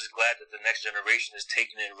I'm just glad that the next generation is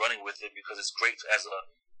taking it and running with it, because it's great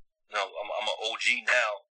I'm an OG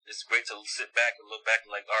now. It's great to sit back and look back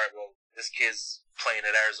and like, all right, well, this kid's playing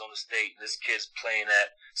at Arizona State, and this kid's playing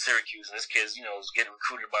at Syracuse, and this kid's, is getting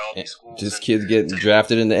recruited by all these schools. This kid's getting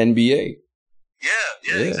drafted in the NBA.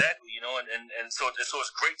 Yeah, exactly. And so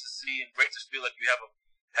it's great to see and great to feel like you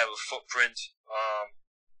have a footprint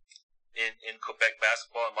in Quebec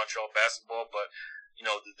basketball and Montreal basketball, but you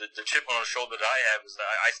know, the chip on the shoulder that I have is that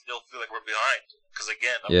I still feel like we're behind. Because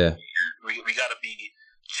again, we got to be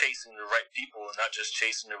chasing the right people and not just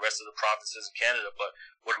chasing the rest of the provinces in Canada. But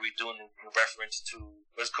what are we doing in reference to?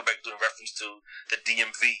 What is Quebec doing in reference to the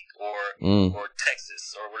DMV or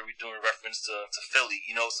Texas, or what are we doing in reference to Philly?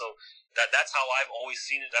 You know, so that's how I've always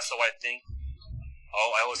seen it. That's how I think.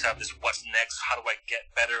 Oh, I always have this what's next, how do I get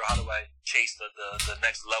better, how do I chase the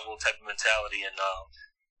next level type of mentality, and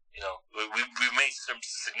you know, we've made some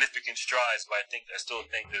significant strides, but I still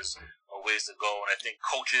think there's a ways to go, and I think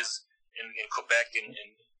coaches in Quebec and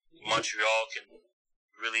Montreal can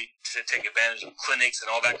really take advantage of clinics and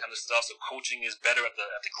all that kind of stuff, so coaching is better at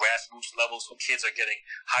the grassroots level, so kids are getting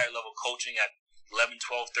higher level coaching at 11,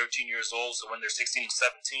 12, 13 years old, so when they're 16, 17,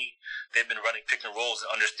 they've been running pick and rolls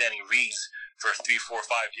and understanding reads for 3, 4,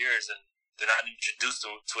 5 years, and they're not introduced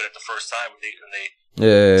to it at the first time when they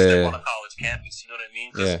step on a college campus. You know what I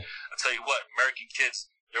mean? Because I'll tell you what, American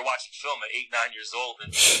kids, they're watching film at 8, 9 years old,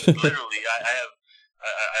 and literally, I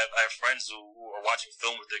have friends who are watching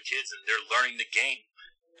film with their kids, and they're learning the game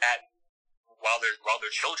while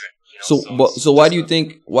they're children. You know? So why do you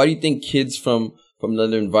think kids from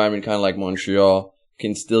another environment, kind of like Montreal,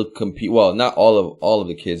 can still compete? Well, not all of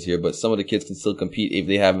the kids here, but some of the kids can still compete if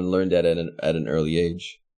they haven't learned that at an early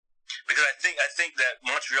age. Because I think that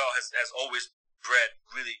Montreal has always bred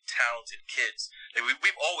really talented kids. Like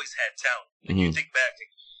we've always had talent. Like you think back, like,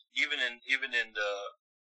 even in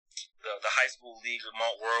the high school leagues with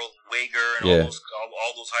Mont World, Wager, and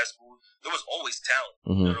all those high schools, there was always talent.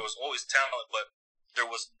 There was always talent, but there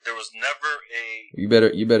was never a.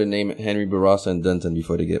 You better name Henry Barraza and Dunton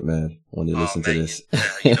before they get mad when they listen to this.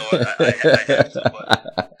 You know what? I have to, but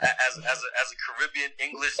as a Caribbean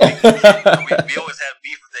English speaker, we always have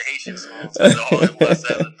beef with the Haitian schools. All it was.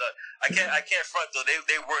 I can't front though.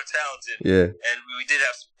 They were talented. Yeah. And we did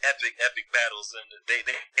have some epic battles, and they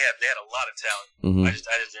had a lot of talent. I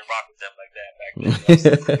just didn't rock with them like that back then.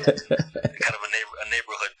 Kind of a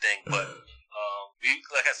neighborhood thing, but.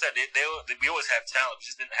 Like I said, we always have talent. We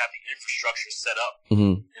just didn't have the infrastructure set up.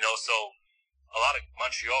 You know, so a lot of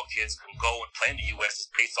Montreal kids can go and play in the U.S.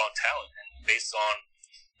 based on talent and based on,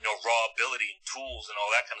 you know, raw ability and tools and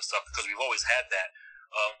all that kind of stuff, because we've always had that.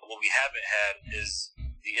 What we haven't had is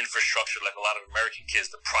the infrastructure, like a lot of American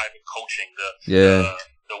kids, the private coaching, the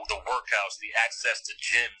workouts, the access to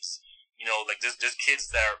gyms. You know, like there's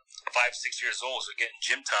kids that are 5, 6 years old, so getting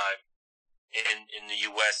gym time in the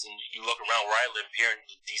U.S. and you look around where I live here in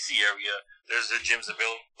the D.C. area, there's gyms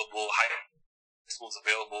available, high schools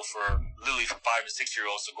available for literally 5 to 6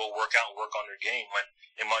 year olds to go work out and work on their game. When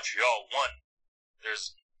in Montreal,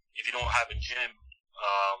 if you don't have a gym,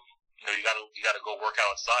 you know, you gotta go work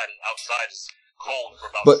outside, and outside is cold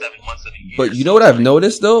for about 7 months of the year. But you know what I've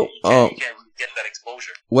noticed though? You can't really get that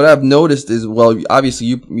exposure. What I've noticed is, well,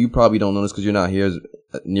 obviously you probably don't notice because you're not here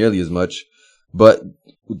nearly as much, but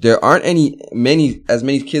there aren't as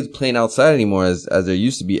many kids playing outside anymore as there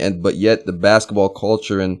used to be, but yet the basketball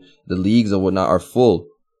culture and the leagues and whatnot are full.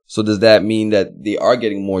 So does that mean that they are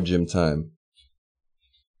getting more gym time?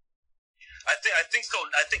 I think so.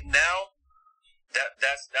 I think now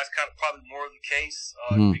that's kind of probably more of the case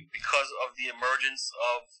because of the emergence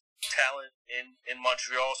of talent in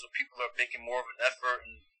Montreal. So people are making more of an effort,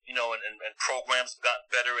 and you know, and programs have gotten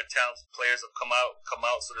better, and talented players have come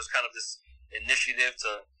out. So there's kind of this initiative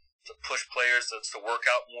to push players to work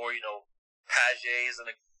out more. You know, Page has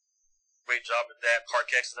done a great job at that.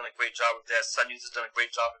 Parkex has done a great job at that. Sun Youth has done a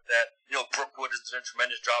great job at that. You know, Brookwood has done a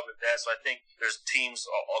tremendous job at that. So I think there's teams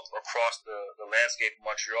all across the landscape of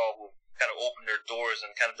Montreal who kind of opened their doors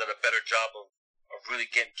and kind of done a better job of really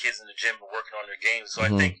getting kids in the gym and working on their games. So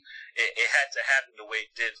I think it had to happen the way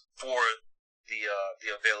it did for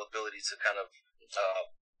the availability to kind of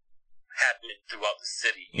happen throughout the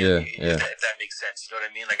city. If that makes sense. You know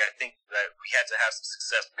what I mean? Like, I think that we had to have some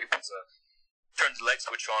success for people to turn the light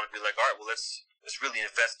switch on and be like, all right, well, let's really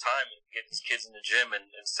invest time and get these kids in the gym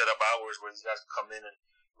and set up hours where these guys can come in and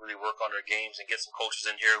really work on their games, and get some coaches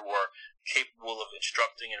in here who are capable of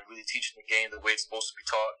instructing and really teaching the game the way it's supposed to be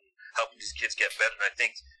taught and helping these kids get better. And I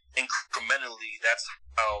think incrementally that's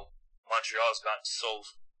how Montreal has gotten so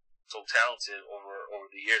talented over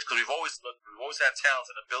the years, because we've always had talent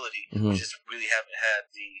and ability. We just really haven't had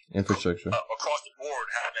the infrastructure across the board.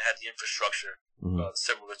 Haven't had the infrastructure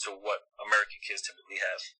similar to what American kids typically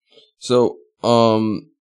have. So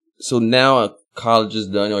now college is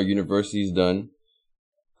done or university is done.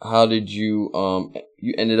 How did you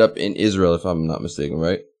ended up in Israel, if I'm not mistaken,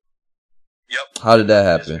 right? Yep. How did that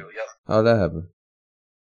happen? Israel, yep. How did that happen?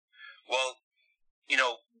 Well, you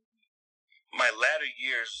know, my latter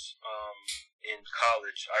years in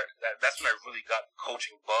college, that's when I really got the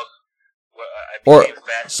coaching bug.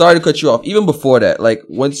 Sorry to cut you off. Even before that, like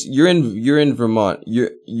once you're in Vermont,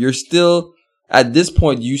 you're still at this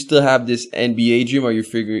point. You still have this NBA dream, or you're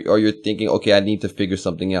thinking, okay, I need to figure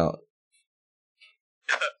something out.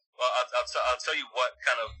 Well, I'll tell you what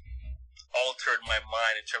kind of altered my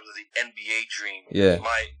mind in terms of the NBA dream. Yeah.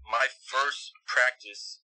 My first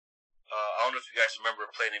practice. I don't know if you guys remember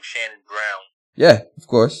a player named Shannon Brown. Yeah, of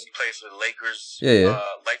course. He plays for the Lakers. Yeah.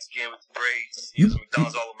 Light skin with the braids. He was a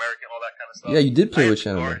McDonald's All-American, all that kind of stuff. Yeah, you did play with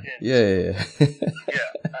Shannon Brown. Yeah.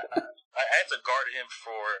 I had to guard him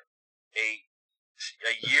for a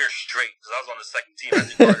year straight because I was on the second team. I had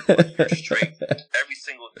to guard him for a year straight every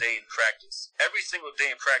single day in practice.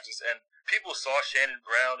 And people saw Shannon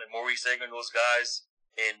Brown and Maurice Eger and those guys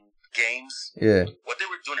in games. Yeah. What they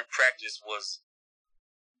were doing in practice was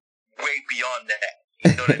way beyond that.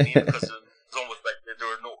 You know what I mean? Because it was almost like there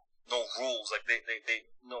were no rules, like they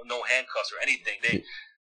no handcuffs or anything.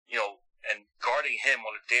 And guarding him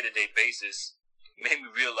on a day-to-day basis made me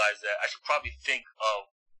realize that I should probably think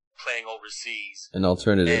of playing overseas. An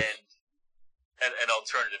alternative. And an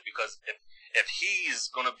alternative, because if he's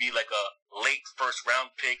gonna be like a late first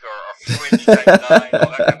round pick or a fringe type guy and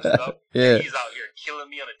all that kind of stuff, and he's out here killing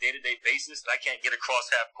me on a day-to-day basis, and I can't get across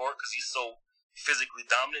half court because he's so physically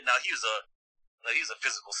dominant. Now he's a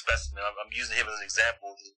physical specimen. I'm using him as an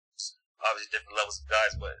example. There's obviously different levels of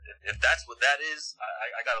guys, but if that's what that is,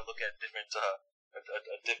 I got to look at a different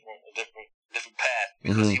path,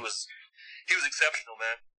 because he was exceptional,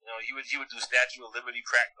 man. You know, he would do Statue of Liberty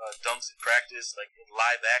dunks in practice, like in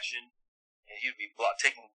live action, and he would be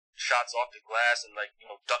taking shots off the glass and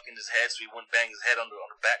ducking his head so he wouldn't bang his head on the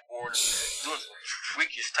backboard, doing some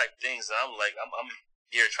freakish type things. And I'm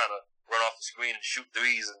here trying to run off the screen and shoot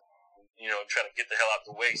threes and trying to get the hell out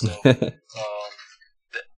the way. So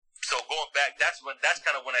so going back, that's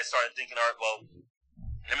kind of when I started thinking, all right, well,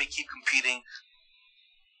 let me keep competing.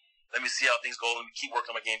 Let me see how things go. Let me keep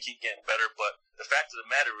working on my game, keep getting better. But the fact of the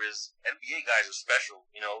matter is, NBA guys are special.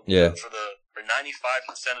 Yeah. For 95%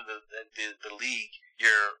 of the league,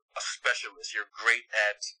 you're a specialist. You're great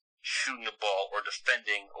at shooting the ball or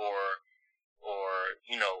defending or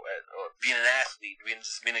being an athlete, being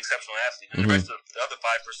an exceptional athlete. And the rest of the other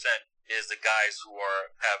 5% is the guys who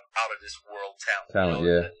have out of this world talent.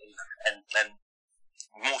 Yeah. And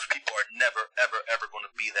most people are never, ever, ever going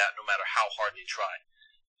to be that, no matter how hard they try.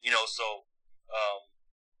 So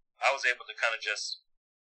I was able to kind of just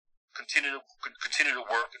continue to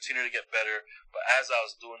work, continue to get better. But as I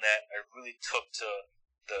was doing that, I really took to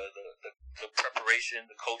the preparation,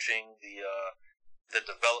 the coaching, the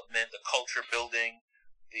development, the culture building,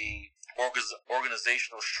 the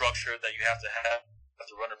organizational structure that you have to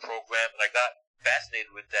run a program. And I got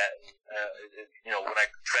fascinated with that. When I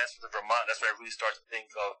transferred to Vermont, that's when I really started to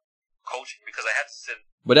think of coaching, because I had to sit.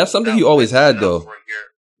 But that's something you always had, though.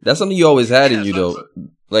 That's something you always had in you, though.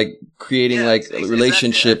 Like creating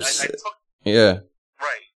relationships. Exactly.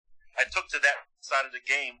 Right. I took to that side of the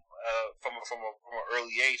game from an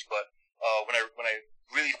early age, but when I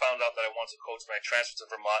really found out that I wanted to coach when I transferred to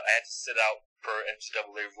Vermont, I had to sit out per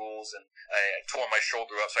NCAA rules, and I tore my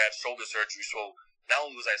shoulder up, so I had shoulder surgery. So not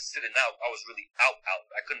only was I sitting out, I was really out.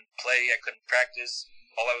 I couldn't play, I couldn't practice.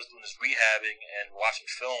 All I was doing is rehabbing and watching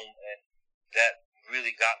film, and that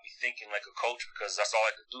really got me thinking like a coach, because that's all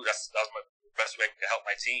I could do. That was my best way to help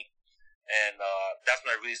my team. And that's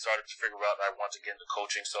when I really started to figure out that I wanted to get into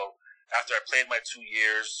coaching. So after I played my 2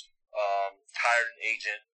 years, hired an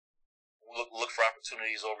agent, looked for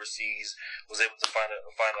opportunities overseas, was able to find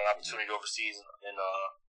an opportunity overseas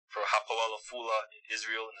for Hapoel Afula in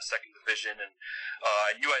Israel in the second division. And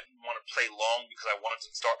I knew I didn't want to play long because I wanted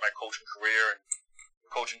to start my coaching career. And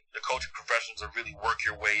the coaching professions are really work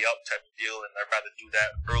your way up type of deal, and I'd rather do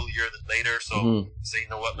that earlier than later. So say,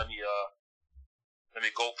 you know what, let me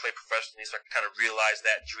go play professionally, so I can kind of realize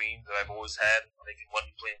that dream that I've always had, making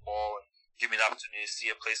money playing ball, and give me an opportunity to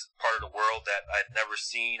see a part of the world that I'd never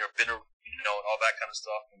seen or been, and all that kind of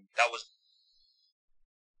stuff. And that was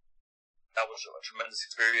a tremendous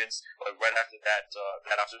experience. But right after that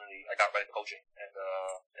opportunity, I got right into coaching, and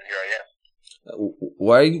here I am.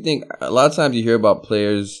 Why do you think a lot of times you hear about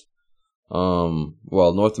players,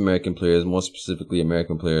 North American players, more specifically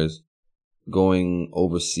American players, going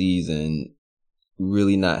overseas and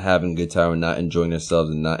really not having a good time and not enjoying themselves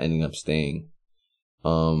and not ending up staying?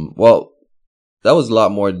 That was a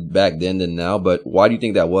lot more back then than now, but why do you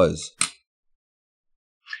think that was?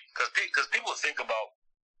 Because people think about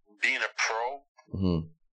being a pro, and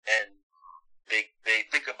they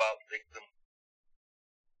think about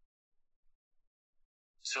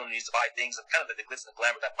opportunities to buy things and kind of the glitz and the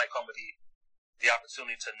glamour that might come with the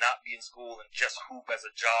opportunity to not be in school and just hoop as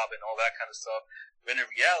a job and all that kind of stuff. But in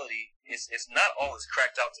reality, it's not all it's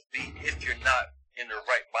cracked out to be if you're not in the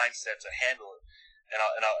right mindset to handle it.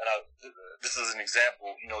 This is an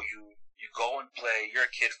example. You know, you go and play. You're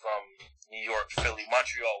a kid from New York, Philly,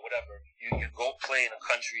 Montreal, whatever. You go play in a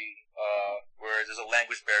country where there's a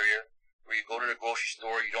language barrier, where you go to the grocery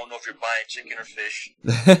store, you don't know if you're buying chicken or fish.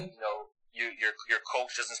 You know, your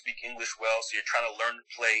coach doesn't speak English well, so you're trying to learn the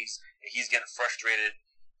plays, and he's getting frustrated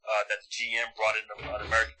that the GM brought in an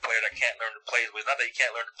American player that can't learn the plays. But it's not that he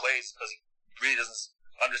can't learn the plays, because he really doesn't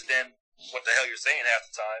understand what the hell you're saying half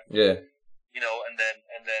the time. Yeah. You know, and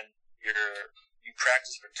then you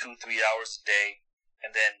practice for 2-3 hours a day,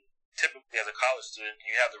 and then typically as a college student,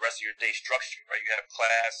 you have the rest of your day structured, right? You have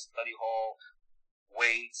class, study hall,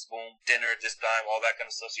 weights, boom, dinner at this time, all that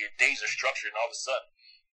kind of stuff. So your days are structured, and all of a sudden,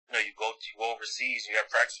 you know, you go overseas, you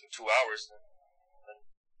have practice for 2 hours, and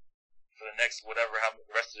for the next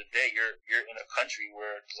the rest of the day, you're in a country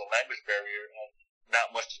where there's a language barrier and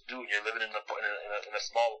not much to do, and you're living in a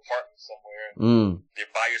small apartment somewhere.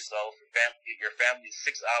 You're by yourself. Your family is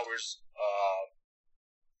 6 hours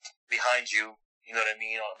behind you. You know what I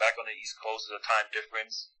mean? Back on the East Coast, there's a time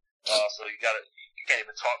difference. So you can't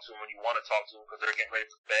even talk to them when you want to talk to them because they're getting ready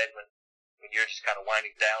for bed when you're just kind of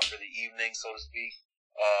winding down for the evening, so to speak.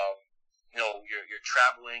 You know, you're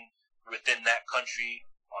traveling within that country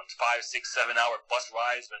on 5, 6, 7 hour bus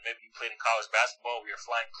rides when maybe you played in college basketball where you're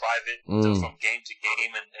flying private from game to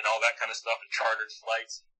game and all that kind of stuff and chartered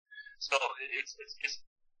flights. So it's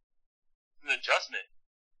an adjustment.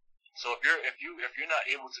 So if you're not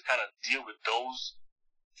able to kind of deal with those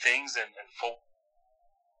things and focus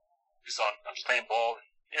on just playing ball and,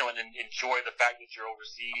 you know, and enjoy the fact that you're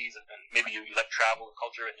overseas and maybe you like travel and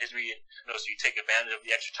culture and history, and, you know, so you take advantage of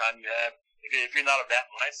the extra time you have. If you're not of that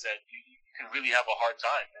mindset, you can really have a hard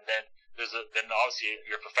time. And then then obviously if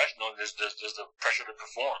you're a professional, there's the pressure to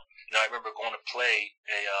perform. You know, I remember going to play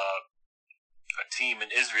a team in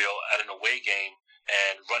Israel at an away game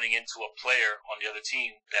and running into a player on the other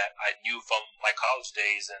team that I knew from my college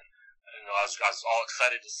days, and you know, I was all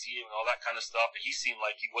excited to see him and all that kind of stuff. But he seemed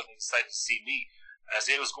like he wasn't excited to see me. And I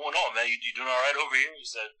said, "Hey, what's going on, man? You doing all right over here?" He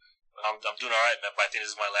said, I'm doing all right, man, but I think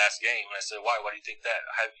this is my last game. And I said, "Why? Why do you think that?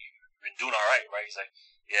 Have you been doing all right, right?" He's like,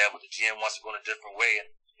 "Yeah, but the GM wants to go in a different way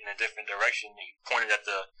and in a different direction." He pointed at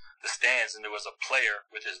the stands, and there was a player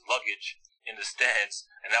with his luggage in the stands,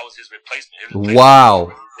 and that was his replacement.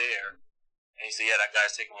 Wow. There. And he said, "Yeah, that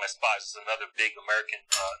guy's taking my spot. This is another big American,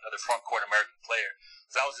 another front court American player."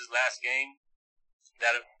 So that was his last game.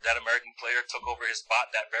 That American player took over his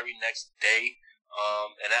spot that very next day,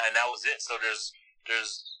 and that was it. So there's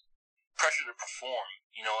pressure to perform,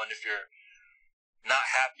 you know, and if you're not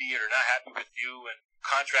happy or they're not happy with you, and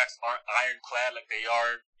contracts aren't ironclad like they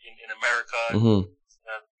are in America.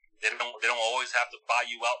 They don't always have to buy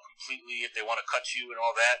you out completely if they want to cut you and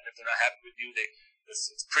all that. And if they're not happy with you,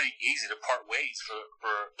 it's pretty easy to part ways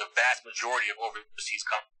for the vast majority of overseas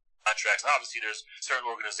contracts. And obviously, there's certain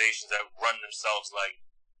organizations that run themselves like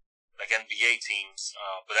NBA teams,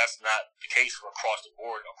 but that's not the case for across the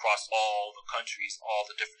board, across all the countries, all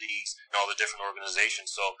the different leagues, and all the different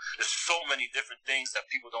organizations. So there's so many different things that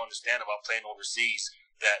people don't understand about playing overseas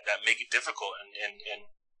that make it difficult. And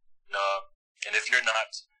if you're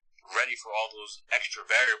not ready for all those extra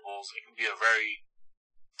variables, it can be a very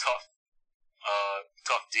tough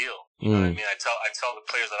deal. You know what I mean? I tell the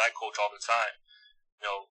players that I coach all the time, you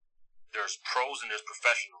know, there's pros and there's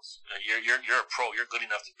professionals. You're a pro. You're good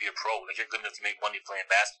enough to be a pro. Like, you're good enough to make money playing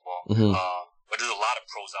basketball. But there's a lot of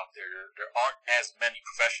pros out there. There aren't as many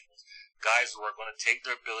professionals. Guys who are going to take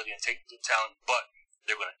their ability and take their talent, but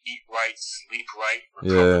they're going to eat right, sleep right,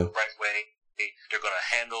 recover the right way. They're going to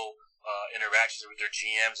handle interactions with their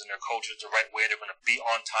GMs and their coaches the right way. They're going to be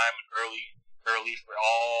on time and early for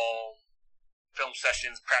all film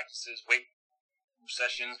sessions, practices, weight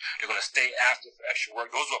sessions. They're going to stay after for extra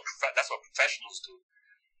work. That's what professionals do.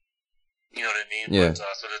 You know what I mean? Yeah. But,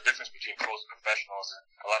 so the difference between pros and professionals,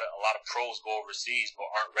 a lot of pros go overseas but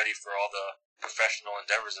aren't ready for all the professional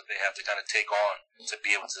endeavors that they have to kind of take on to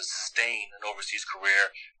be able to sustain an overseas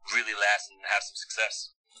career, really last and have some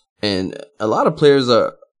success. And a lot of players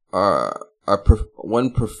are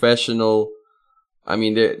one professional. I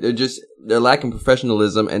mean, they're lacking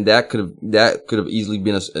professionalism, and that could have easily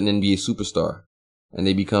been an NBA superstar. And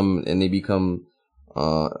they become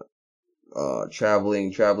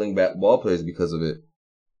traveling ball players because of it,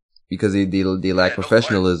 because they lack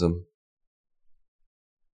professionalism.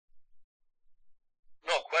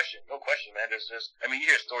 No question, man. I mean, you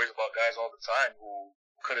hear stories about guys all the time who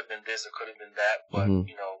could have been this or could have been that, but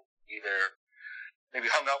you know, either maybe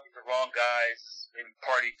hung out with the wrong guys, maybe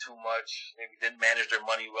partied too much, maybe didn't manage their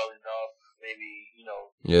money well enough, maybe, you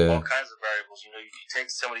know, all kinds of variables. You know, you take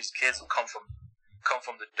some of these kids who come from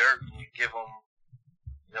the dirt and you give them,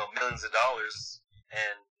 you know, millions of dollars,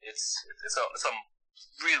 and it's a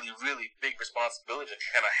really, really big responsibility to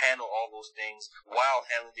kind of handle all those things while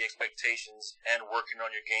handling the expectations and working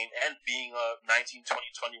on your game and being a 19, 20,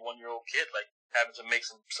 21-year-old kid, like having to make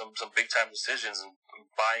some big time decisions and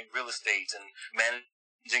buying real estate and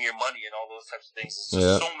managing your money and all those types of things. It's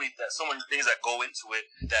just so many things that go into it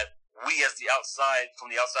that we as from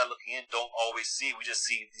the outside looking in, don't always see. We just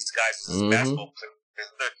see these guys as basketball players.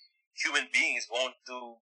 They're human beings going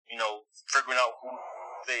through, you know, figuring out who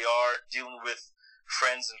they are, dealing with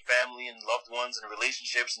friends and family and loved ones and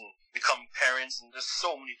relationships and becoming parents, and there's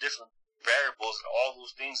so many different variables, and all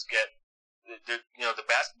those things you know, the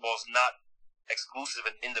basketball is not exclusive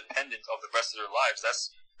and independent of the rest of their lives. That's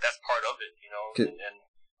part of it, you know. And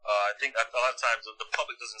I think a lot of times the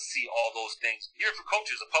public doesn't see all those things. Even for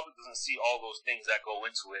coaches, the public doesn't see all those things that go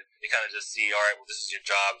into it. They kind of just see, all right, well, this is your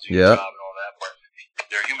job, do your job and all that. But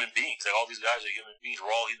they're human beings. Like, all these guys are human beings.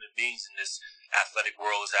 We're all human beings in this athletic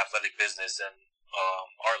world, this athletic business, and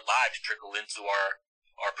our lives trickle into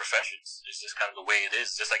our professions. It's just kind of the way it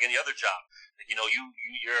is. Just like any other job. Like, you know,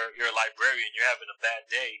 you're a librarian. You're having a bad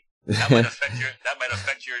day. That might affect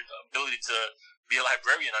your ability to be a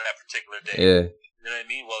librarian on that particular day. Yeah. You know what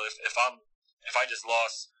I mean? Well, if I just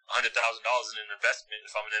lost $100,000 in an investment,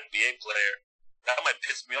 if I'm an NBA player, that might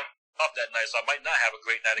piss me off that night. So I might not have a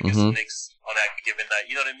great night against the Knicks on that given night.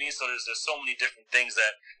 You know what I mean? So there's so many different things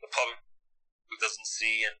that the public doesn't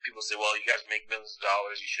see, and people say, well, you guys make millions of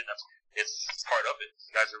dollars, you shouldn't have. It's part of it.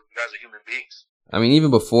 You guys are human beings. I mean,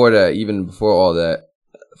 even before all that,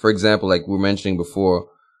 for example, like we were mentioning before,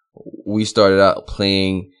 we started out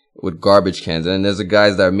playing with garbage cans, and there's the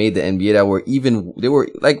guys that made the NBA that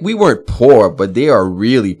we weren't poor, but they are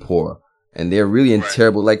really poor, and they're really in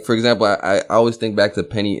terrible. Like, for example, I always think back to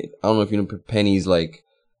Penny. I don't know if you know Penny's like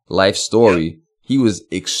life story. Yeah. He was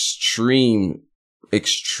extremely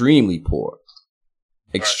poor,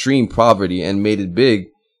 extreme poverty, and made it big.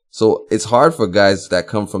 So it's hard for guys that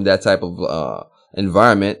come from that type of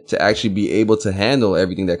environment to actually be able to handle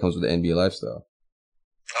everything that comes with the NBA lifestyle.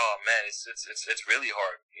 Oh man, it's really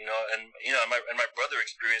hard, you know. And you know, my brother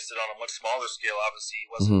experienced it on a much smaller scale. Obviously, he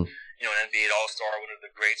wasn't you know, an NBA All-Star, one of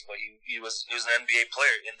the greats, but he was an NBA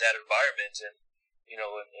player in that environment, and you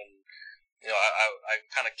know, I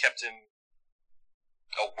kind of kept him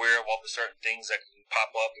aware of all the certain things that can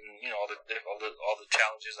pop up, and you know, all the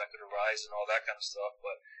challenges that could arise and all that kind of stuff.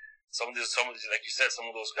 But some of these, like you said, some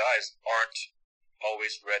of those guys aren't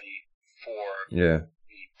always ready for the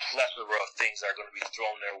plethora of things that are going to be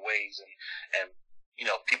thrown their ways, and you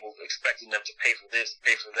know, people expecting them to pay for this,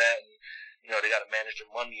 pay for that, and you know, they got to manage their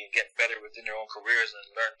money and get better within their own careers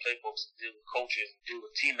and learn playbooks and deal with coaches and deal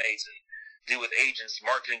with teammates and deal with agents,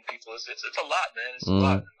 marketing people. It's a lot, man. It's a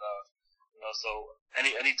lot. And, you know, so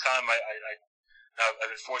any time I've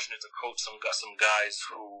been fortunate to coach some guys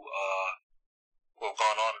who have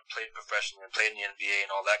gone on and played professionally and played in the NBA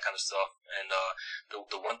and all that kind of stuff. And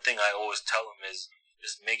the one thing I always tell them is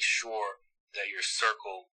just make sure that your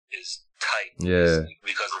circle is tight. Yeah.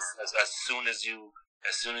 Because as soon as you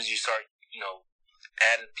start, you know,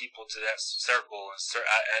 adding people to that circle and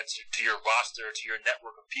add to your roster, to your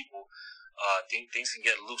network of people, things can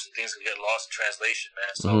get loose and things can get lost in translation,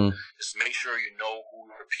 man. So just make sure you know who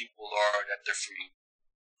your people are, that they're for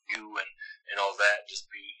you and all that. Just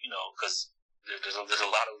be, you know, because there's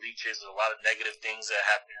a lot of leeches, there's a lot of negative things that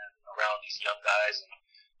happen around these young guys, and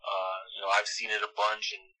you know, I've seen it a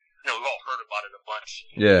bunch, and you know, we've all heard about it a bunch.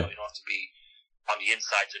 You know, you don't have to be on the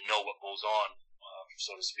inside to know what goes on,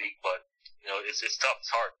 so to speak. But you know, it's tough. It's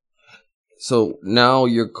hard. So now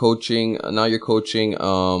you're coaching.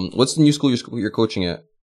 What's the new school you're coaching at?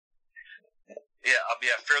 Yeah, I'll be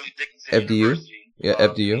at Fairleigh Dickinson FDU. University. Yeah,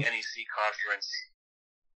 FDU. NEC conference.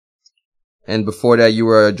 And before that, you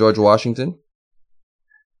were at George Washington.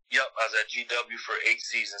 Yep, I was at GW for 8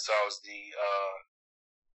 seasons. So I was the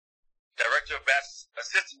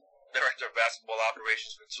assistant director of basketball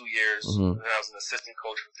operations for 2 years. And then I was an assistant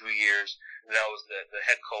coach for 3 years. And then I was the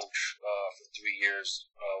head coach for 3 years.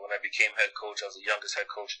 When I became head coach, I was the youngest head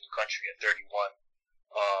coach in the country at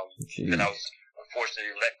 31. Then I was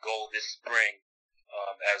unfortunately let go this spring,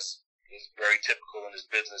 as is very typical in this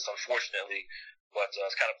business, unfortunately. But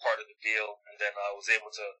it's kind of part of the deal. And then I was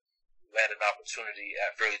able to land an opportunity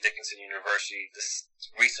at Fairleigh Dickinson University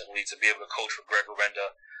recently to be able to coach for Greg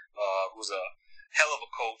Orenda, who's a hell of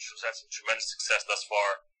a coach who's had some tremendous success thus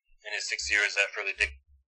far in his 6 years at Fairleigh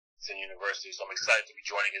Within university. So I'm excited to be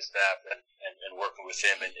joining his staff and working with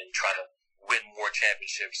him and trying to win more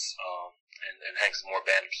championships and hang some more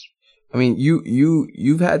banners. I mean,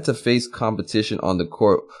 you've had to face competition on the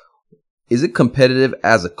court. Is it competitive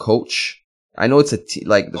as a coach? I know it's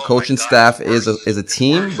like the coaching staff is a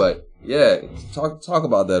team, but yeah, talk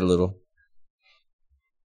about that a little.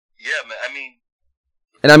 Yeah, man. I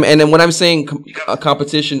mean, and then when I'm saying a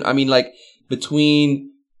competition, I mean like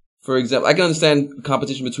between, for example, I can understand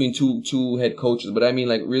competition between two head coaches, but I mean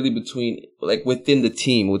like really between, like within the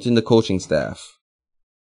team, within the coaching staff.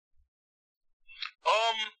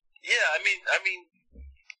 Yeah, I mean,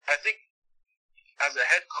 I think as a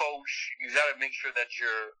head coach, you got to make sure that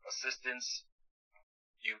your assistants,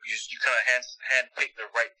 you kind of hand pick the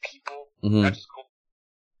right people, not just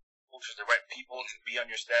coaches, the right people to be on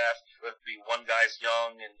your staff. Whether it be one guy's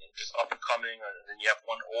young and just up and coming, and then you have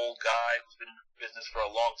one old guy who's been in the business for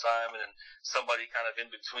a long time, and then somebody kind of in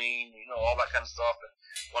between, all that kind of stuff. And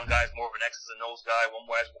one guy's more of an X's and O's guy, one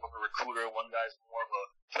guy's more of a recruiter, one guy's more of a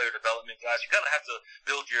player development guy. So you kind of have to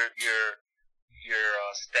build your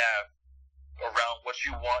staff around what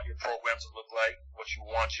you want your program to look like, what you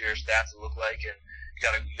want your staff to look like, and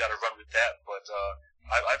you gotta run with that. But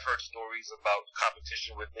I've heard stories about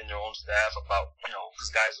competition within their own staff about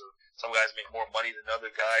because some guys make more money than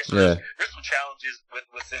other guys. So there's some challenges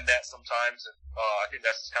within that sometimes, and I think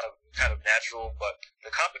that's kind of natural. But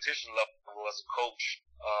the competition level as a coach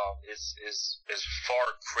is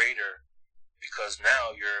far greater because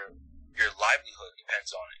now your livelihood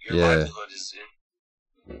depends on it. Your livelihood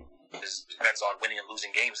depends on winning and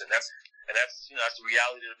losing games, and that's the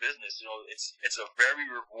reality of the business. It's a very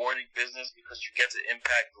rewarding business because you get to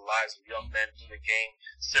impact the lives of young men through the game,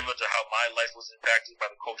 similar to how my life was impacted by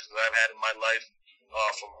the coaches that I've had in my life,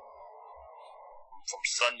 from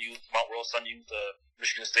Sun Youth, Mount Royal Sun Youth,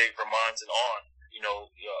 Michigan State, Vermont, and on.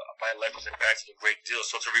 My life was impacted a great deal.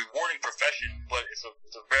 So it's a rewarding profession, but it's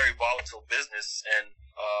a very volatile business, and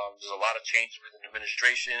there's a lot of changes within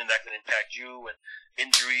administration that can impact you, and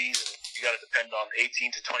injuries, and you got to depend on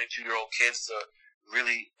 18 to 22-year-old kids to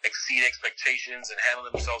really exceed expectations and handle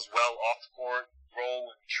themselves well off the court, grow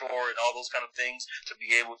and mature, and all those kind of things to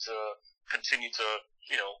be able to continue to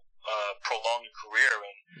prolong your career.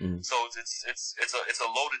 And so it's a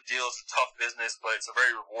loaded deal. It's a tough business, but it's a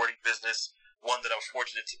very rewarding business. One that I'm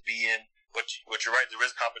fortunate to be in, but you're right, there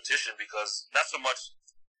is competition because not so much,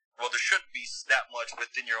 there shouldn't be that much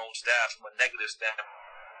within your own staff from a negative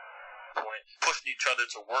standpoint, pushing each other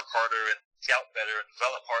to work harder and scout better and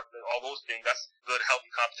develop harder, all those things. That's good,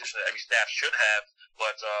 healthy competition that every staff should have,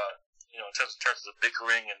 but, in terms of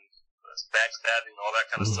bickering and backstabbing and all that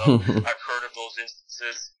kind of stuff, I've heard of those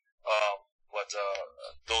instances, but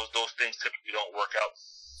those things typically don't work out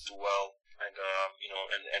too well. And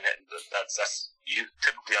that's you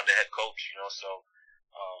typically on the head coach, so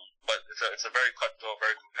but it's a very cutthroat,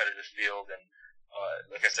 very competitive field, and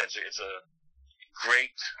like I said, it's a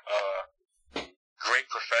great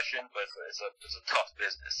profession, but it's a tough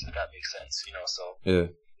business, if that makes sense, so yeah.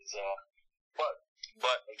 It's,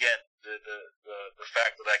 but again, the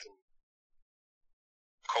fact that I can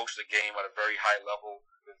coach the game at a very high level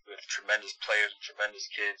with tremendous players and tremendous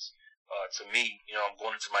kids. To me, I'm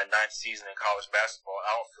going into my 9th season in college basketball.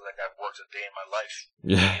 I don't feel like I've worked a day in my life.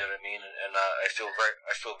 Yeah. You know what I mean? And I feel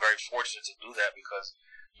very fortunate to do that because,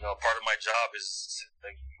 part of my job is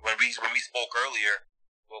like when we spoke earlier.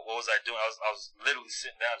 What was I doing? I was literally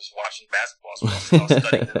sitting down just watching basketball. So I was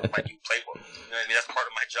studying my new playbook. You know what I mean? That's part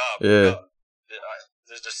of my job. Yeah.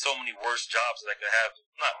 There's just so many worse jobs that I could have.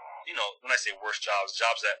 Not, when I say worse jobs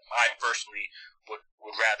that I personally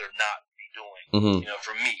would rather not doing,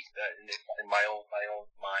 for me, that in my own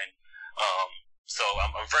mind. So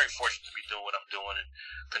I'm very fortunate to be doing what I'm doing and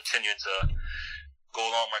continuing to go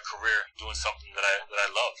along my career doing something that I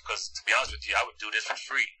love. Because to be honest with you, I would do this for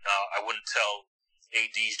free. Now I wouldn't tell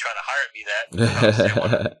ADs trying to hire me that.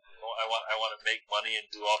 I want to make money and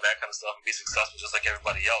do all that kind of stuff and be successful just like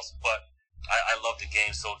everybody else. But I love the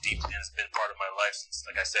game so deeply, and it's been part of my life since,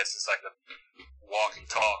 like I said, since I could walk and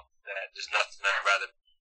talk. That there's nothing I'd rather.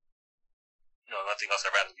 Nothing else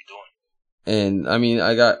I'd rather be doing. And I mean,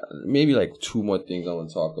 I got maybe like 2 more things I want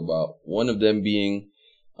to talk about. One of them being,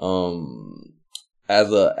 as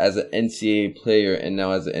an NCAA player and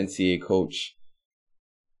now as an NCAA coach,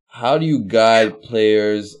 how do you guide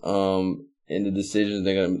players in the decisions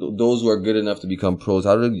they're gonna, those who are good enough to become pros?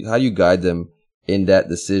 How do you guide them in that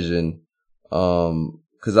decision?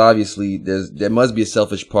 Because obviously there must be a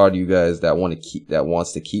selfish part of you guys that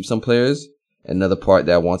wants to keep some players. Another part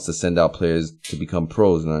that wants to send out players to become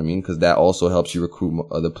pros, you know what I mean? Because that also helps you recruit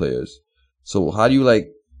other players. So how do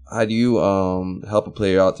help a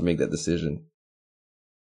player out to make that decision?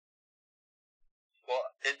 Well,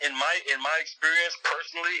 in my experience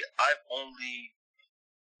personally,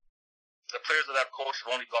 the players that I've coached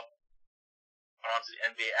have only gone on to the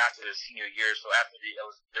NBA after their senior year, so after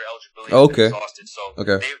their eligibility was exhausted, so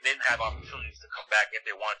they didn't have opportunities to come back if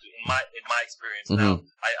they wanted to. In my experience, now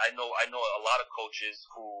I know a lot of coaches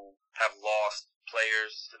who have lost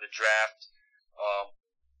players to the draft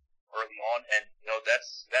early on, and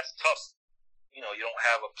that's tough. You don't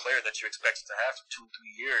have a player that you're expected to have for 2-3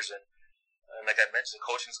 years, and like I mentioned,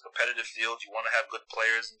 coaching is a competitive field. You want to have good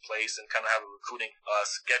players in place and kind of have a recruiting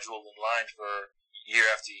schedule in line for year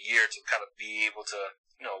after year to kind of be able to,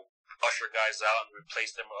 usher guys out and replace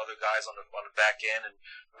them with other guys on the back end and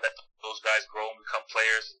let those guys grow and become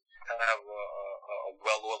players and kind of have a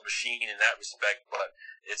well-oiled machine in that respect. But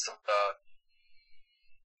it's,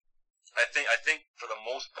 I think for the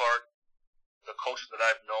most part, the coaches that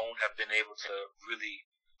I've known have been able to really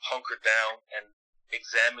hunker down and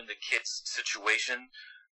examine the kid's situation,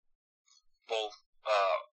 both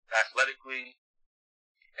athletically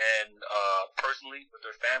and personally with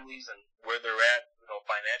their families and where they're at,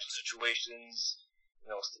 financial situations,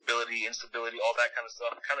 stability, instability, all that kind of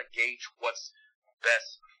stuff, kind of gauge what's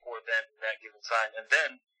best for them in that given time, and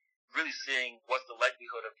then really seeing what's the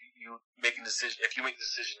likelihood of you making a decision, if you make the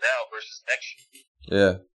decision now versus next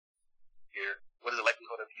year. What is the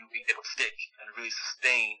likelihood of you being able to stick and really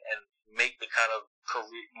sustain and make the kind of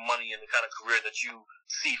career, money and the kind of career that you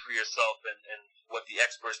see for yourself and what the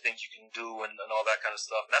experts think you can do and all that kind of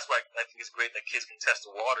stuff. And that's why I think it's great that kids can test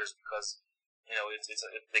the waters because,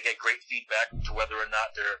 they get great feedback to whether or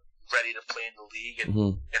not they're ready to play in the league.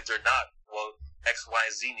 And if they're not, well, X, Y,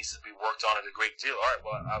 and Z needs to be worked on at a great deal. All right,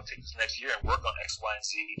 well, I'll take this next year and work on X, Y, and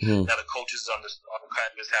Z. Now the coaches on the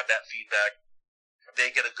campus have that feedback. They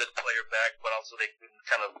get a good player back, but also they can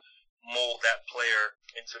kind of mold that player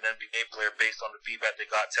into an NBA player based on the feedback they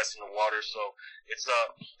got testing the water. So it's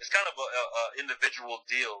kind of a individual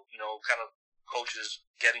deal, kind of coaches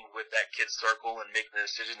getting with that kid's circle and making a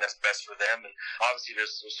decision that's best for them. And obviously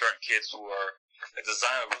there's certain kids who are like the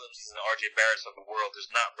Zion Williamsons and RJ Barretts of the world. There's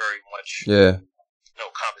not very much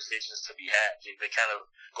conversations to be had. They kind of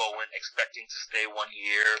go in expecting to stay 1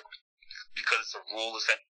 year because it's a rule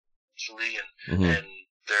essentially, and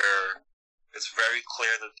it's very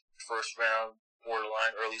clear that first round,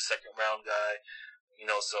 borderline, early second round guy,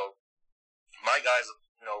 so my guys,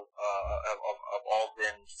 have all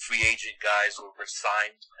been free agent guys who were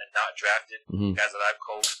signed and not drafted, guys that I've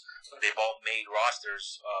coached. They've all made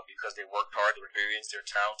rosters because they worked hard, they're experienced, they're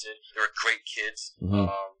talented, they're great kids,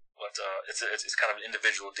 but it's kind of an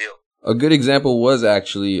individual deal. A good example was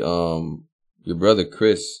actually your brother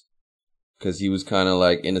Chris, because he was kind of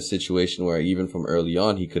like in a situation where even from early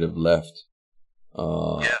on he could have left.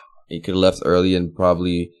 He could have left early and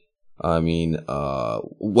probably, who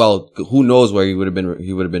knows where he would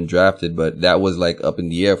have been drafted, but that was like up in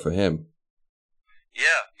the air for him.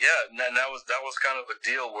 Yeah, and that was kind of a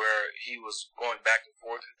deal where he was going back and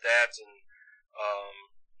forth with that, and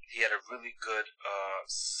he had a really good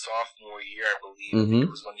sophomore year, I believe. I think it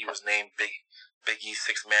was when he was named Big East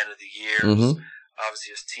Sixth Man of the Year.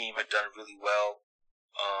 Obviously, his team had done really well.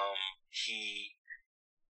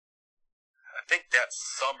 I think that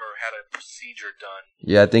summer had a procedure done.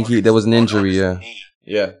 Yeah, I think there was an injury. Yeah,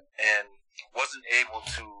 and wasn't able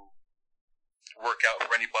to work out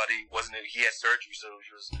for anybody. He had surgery, so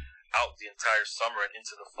he was out the entire summer and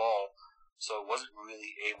into the fall. So wasn't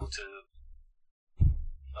really able to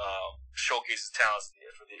showcase his talents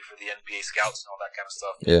for the NBA scouts and all that kind of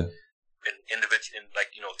stuff. Yeah, and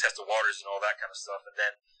test the waters and all that kind of stuff. And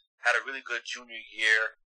then had a really good junior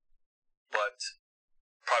year, but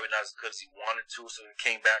probably not as good as he wanted to, so he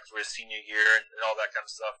came back for his senior year and all that kind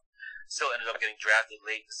of stuff. Still ended up getting drafted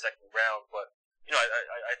late in the second round, but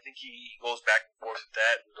I think he goes back and forth with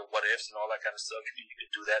that, the what ifs and all that kind of stuff. You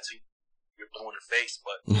could do that, so you're blue in the face,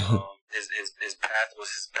 but his path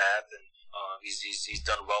was his path, and he's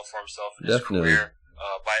done well for himself in his career.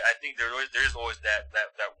 But I think there's always that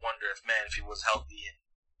wonder if he was healthy and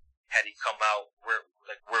had he come out, where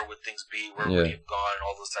would things be? Where would he have gone? And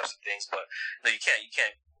all those types of things. But you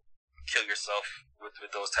can't kill yourself with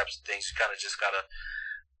those types of things. You kind of just gotta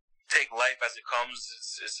take life as it comes.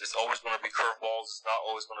 It's always going to be curveballs. It's not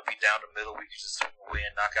always going to be down the middle. We can just swing away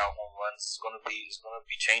and knock out home runs. It's going to be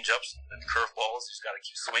change ups and curveballs. You just got to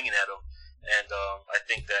keep swinging at them. And I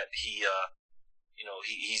think that he's had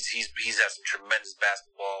some tremendous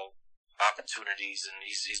basketball opportunities, and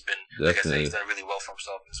he's been, like I said, he's done really well for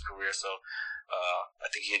himself in his career. So I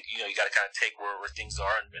think you got to kind of take where things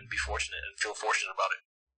are and be fortunate and feel fortunate about it.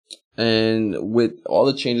 And with all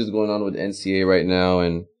the changes going on with NCAA right now,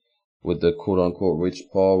 and with the quote unquote Rich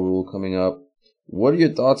Paul rule coming up, what are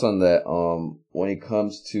your thoughts on that? When it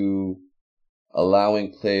comes to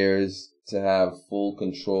allowing players to have full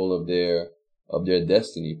control of their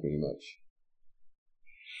destiny, pretty much.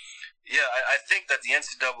 Yeah, I think that the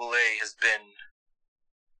NCAA has been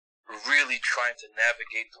really trying to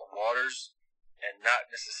navigate the waters, and not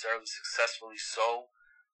necessarily successfully so.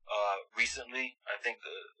 Recently, I think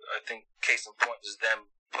case in point is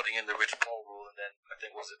them putting in the Rich Paul rule, and then I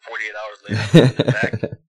think 48 hours later putting it back.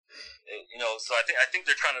 So I think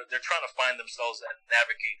they're trying to find themselves and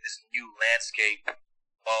navigate this new landscape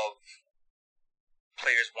of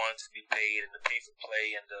players wanting to be paid and the pay for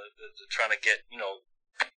play, and the trying to get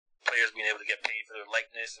players being able to get paid for their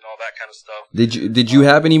likeness and all that kind of stuff. Did you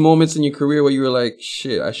have any moments in your career where you were like,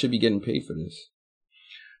 shit, I should be getting paid for this?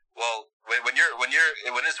 Well,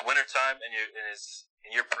 when it's winter time and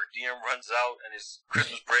your per diem runs out and it's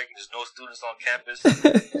Christmas break and there's no students on campus and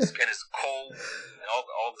it's cold and all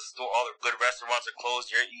the good restaurants are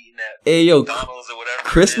closed, you're eating at McDonald's or whatever.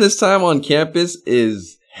 Christmas time on campus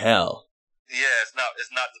is hell. Yeah, it's not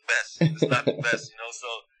the best. It's not the best,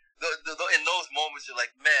 So in those moments, you're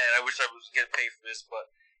like, man, I wish I was getting paid for this, but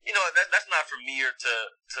that's not for me or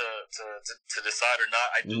to decide or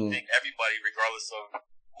not. I do think everybody, regardless of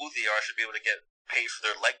who they are, should be able to get paid for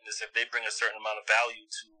their likeness if they bring a certain amount of value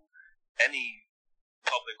to any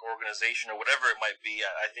public organization or whatever it might be.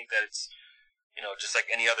 I think that it's just like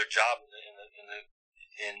any other job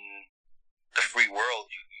in the free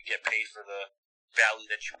world, you get paid for the value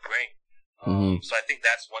that you bring. So I think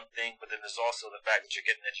that's one thing, but then there's also the fact that you're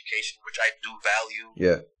getting education, which I do value.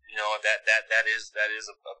 Yeah. That is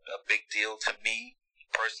a big deal to me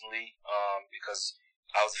personally, because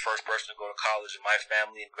I was the first person to go to college in my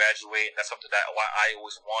family and graduate, and that's something that I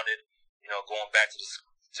always wanted. Going back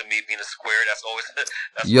to me being a square, that's always.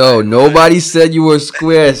 Nobody said you were a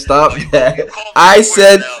square. Stop that. I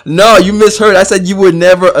said no. You misheard. I said you were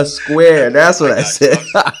never a square. That's what I said.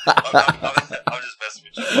 I'm just messing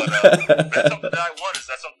with you, but that's something that I want.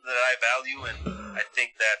 That's something that I value, and I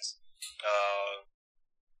think that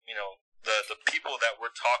the people that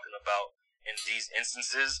we're talking about in these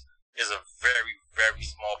instances is a very, very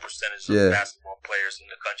small percentage of basketball players in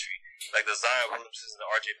the country. Like the Zion Williamsons and the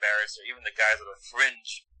RJ Barretts, or even the guys that are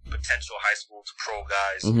fringe potential high school to pro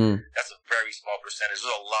guys. That's a very small percentage.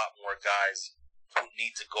 There's a lot more guys who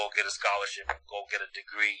need to go get a scholarship and go get a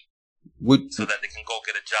degree so that they can go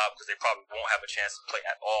get a job, because they probably won't have a chance to play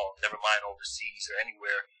at all, never mind overseas or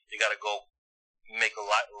anywhere. They got to go make a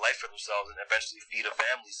life for themselves and eventually feed a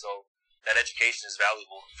family. So that education is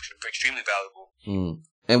valuable, extremely valuable.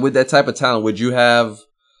 And with that type of talent, would you have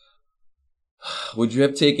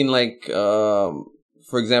taken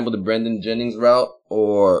for example, the Brendan Jennings route,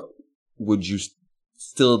 or would you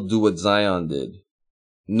still do what Zion did,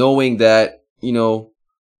 knowing that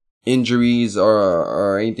injuries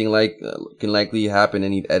or anything can likely happen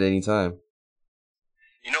at any time?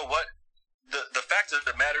 You know what? The fact of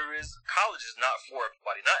the matter is, college is not for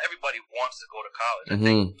everybody. Not everybody wants to go to college. I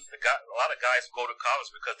think a lot of guys go to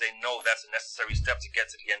college because they know that's a necessary step to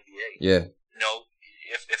get to the NBA. Yeah.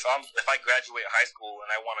 If I graduate high school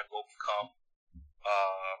and I want to go become,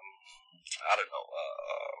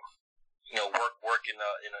 work in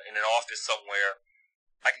an office somewhere,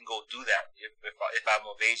 I can go do that. If I'm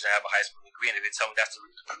of age and I have a high school degree, and if they tell me that's the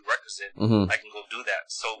prerequisite, I can go do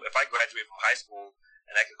that. So if I graduate from high school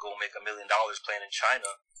and I could go make $1 million playing in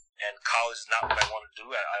China, and college is not what I want to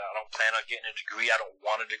do, I don't plan on getting a degree. I don't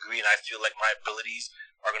want a degree, and I feel like my abilities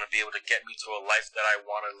are going to be able to get me to a life that I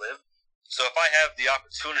want to live. So if I have the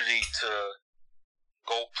opportunity to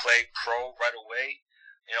go play pro right away,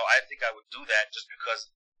 I think I would do that, just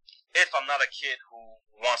because if I'm not a kid who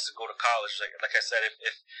wants to go to college, like I said,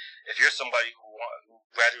 if you're somebody who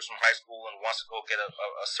graduates from high school and wants to go get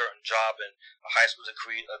a certain job, and a high school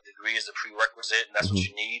degree is a prerequisite, and that's what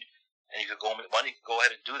you need, and you could go make money, you could go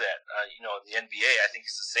ahead and do that. The NBA, I think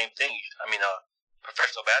it's the same thing.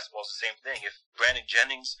 Professional basketball is the same thing. If Brandon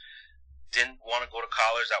Jennings didn't want to go to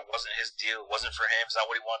college, that wasn't his deal, it wasn't for him, it's not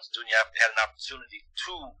what he wanted to do, and you had an opportunity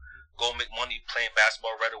to go make money playing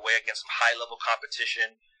basketball right away against some high-level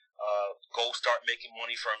competition, go start making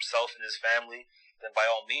money for himself and his family, then by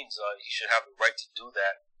all means, he should have the right to do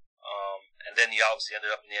that. And then he obviously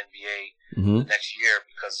ended up in the NBA the next year,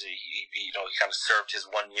 because he kind of served his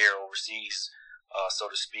 1 year overseas, so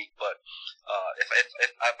to speak. But if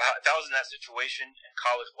I was in that situation and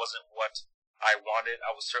college wasn't what I wanted,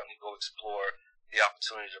 I would certainly go explore the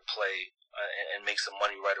opportunity to play and make some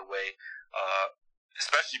money right away.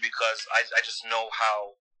 Especially because I just know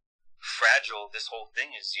how fragile this whole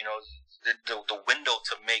thing is. The window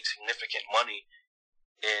to make significant money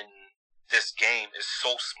in this game is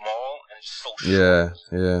so small and so short.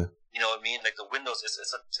 Yeah. You know what I mean? Like the windows, it's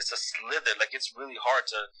a slither. Like it's really hard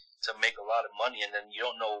to make a lot of money, and then you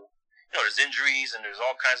don't know. There's injuries and there's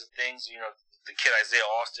all kinds of things. The kid Isaiah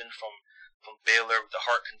Austin from Baylor with the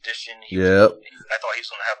heart condition. I thought he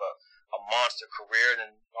was going to have a monster career, and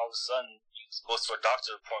then all of a sudden he goes to a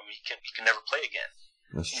doctor's appointment. He can never play again.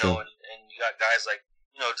 That's true. And you got guys like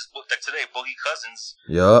like today, Boogie Cousins.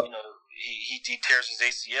 Yep. He tears his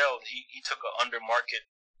ACL. He took an under market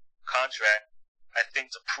contract, I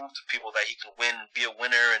think, to prove to people that he can win and be a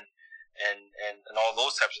winner and all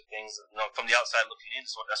those types of things. From the outside looking in,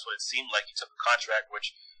 so that's what it seemed like. He took a contract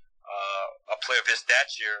which a player of his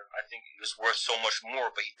stature, I think, he was worth so much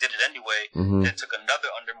more, but he did it anyway. Mm-hmm. And took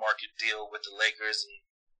another under market deal with the Lakers, and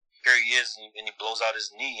here he is, and he blows out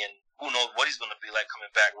his knee, and who knows what he's going to be like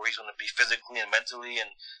coming back, where he's going to be physically and mentally,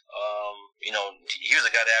 and he was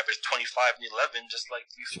a guy that averaged 25 and 11 just like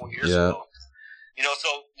 3-4 years ago.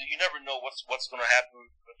 So you never know what's going to happen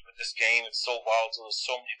with this game. It's so volatile. There's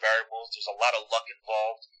so many variables. There's a lot of luck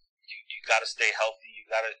involved. You got to stay healthy. You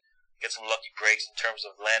got to get some lucky breaks in terms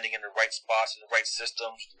of landing in the right spots, in the right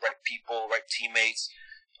systems, the right people, right teammates.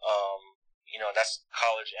 That's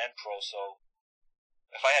college and pro. So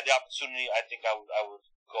if I had the opportunity, I think I would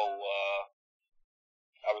go.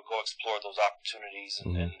 I would go explore those opportunities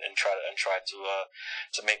and try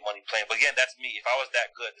to make money playing. But again, that's me. If I was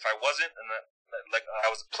that good, if I wasn't, and like I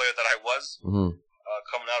was a player that I was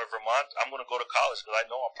coming out of Vermont, I'm going to go to college because I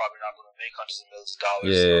know I'm probably not going to make hundreds of millions of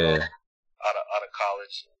dollars out of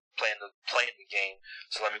college playing the game.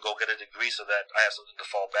 So let me go get a degree so that I have something to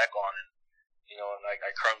fall back on. And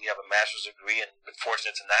I currently have a master's degree and been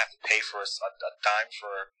fortunate to not have to pay for a dime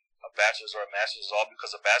for a bachelor's or a master's, all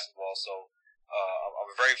because of basketball. So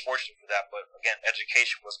I'm very fortunate for that. But again,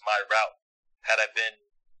 education was my route. Had I been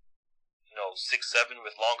 6'7"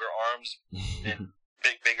 with longer arms and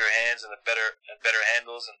bigger hands and better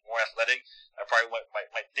handles and more athletic, I probably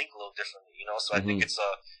might think a little differently. So I think it's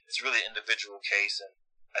really an individual case, and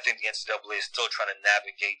I think the NCAA is still trying to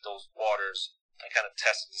navigate those waters and kind of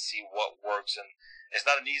test to see what works. And it's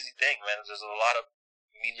not an easy thing, man. There's a lot of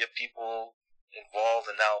media people involved,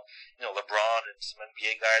 and now LeBron and some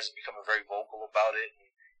NBA guys are becoming very vocal about it. And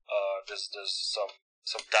there's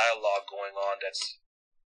some dialogue going on that's,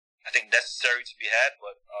 I think, necessary to be had,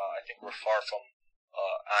 but I think we're far from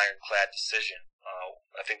ironclad decision.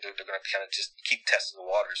 I think they're going to kind of just keep testing the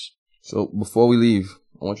waters. So before we leave,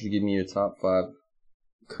 I want you to give me your top 5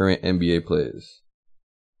 current NBA players,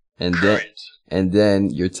 and then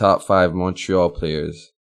your top 5 Montreal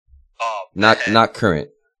players. Oh, not current.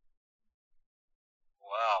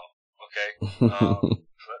 Wow. Okay.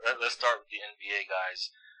 Let's start with the NBA guys.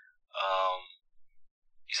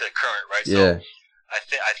 You said current, right? Yeah. So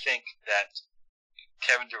I think that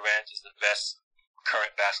Kevin Durant is the best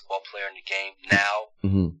current basketball player in the game now.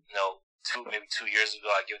 Mm-hmm. Maybe 2 years ago,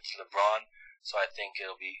 I give it to LeBron. So I think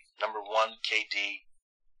it'll be number 1, KD.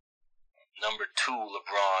 Number 2,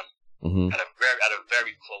 LeBron. Mm-hmm. At a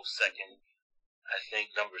very close second. I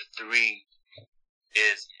think number 3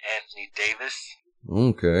 is Anthony Davis.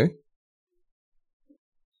 Okay.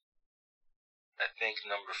 I think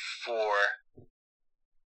number 4.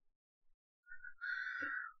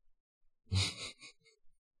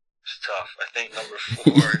 It's tough. I think number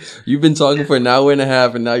 4. You've been talking for an hour and a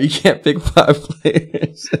half, and now you can't pick 5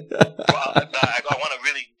 players. Well, I want to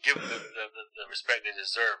really give them the respect they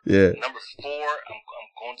deserve. Yeah. Number 4, I'm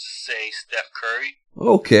going to say Steph Curry.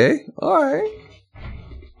 Okay. All right.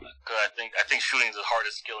 Because I think shooting is the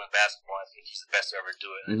hardest skill in basketball. I think he's the best to ever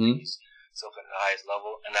do it. I think he's still at the highest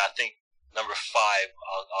level. And I think number 5,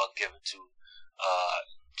 I'll give it to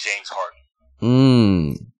James Harden.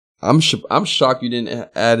 I'm shocked you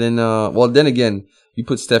didn't add in. Well, then again, you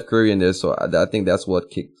put Steph Curry in there, so I think that's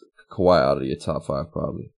what kicked Kawhi out of your top 5,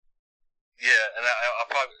 probably. Yeah, and I'll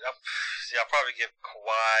probably give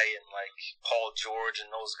Kawhi and like Paul George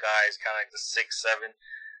and those guys kind of like the 6, 7.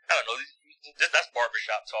 I don't know. That's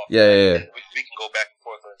barbershop talk. Yeah. We can go back and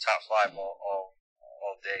forth on the top 5 all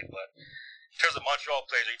day, but in terms of Montreal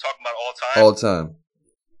players, are you talking about all time? All time.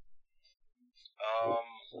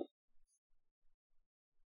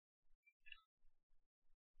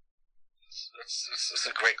 It's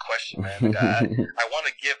a great question, man. Like, I want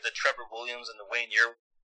to give the Trevor Williams and the Wayne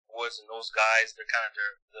Yearwoods and those guys the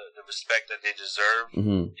respect that they deserve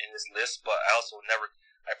in this list, but I also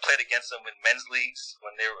I played against them in men's leagues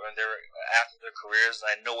when they were after their careers,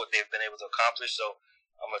 and I know what they've been able to accomplish. So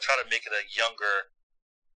I'm gonna try to make it a younger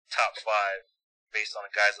top 5 based on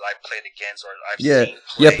the guys that I played against or I've seen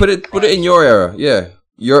play. Yeah, put it in your era. Yeah,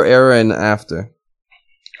 your era and after.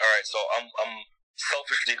 All right, so I'm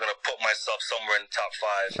selfishly gonna put myself somewhere in the top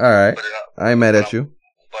 5. All right, I ain't mad at you.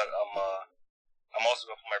 But I'm also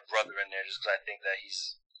gonna put my brother in there just because I think that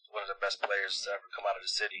he's one of the best players to ever come out of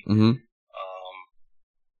the city. Mm-hmm.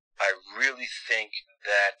 I really think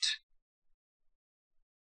that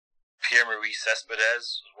Pierre-Marie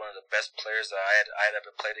Cespedes was one of the best players that I had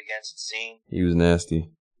ever played against and seen. He was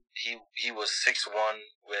nasty. He was 6'1"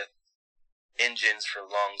 with engines for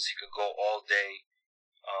lungs. He could go all day.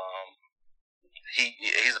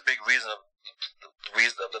 He's a big reason of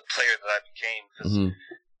the player that I became because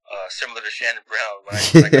similar to Shannon Brown, when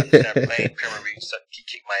I got to start playing, Pierre-Marie, he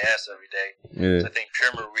kicked my ass every day. Yeah. So I think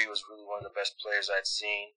Pierre-Marie was really one of the best players I'd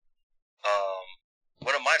seen.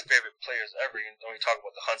 One of my favorite players ever, when we talk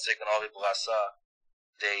about the Hunsik and Oli Bourassa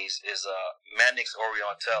days, is Mannix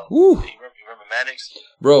Oriental. You remember Mannix?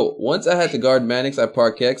 Bro, once I had to guard Mannix at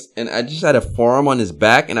Park X, and I just had a forearm on his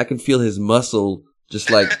back, and I could feel his muscle just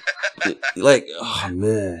like, oh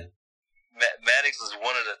man. Mannix is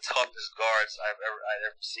one of the toughest guards I've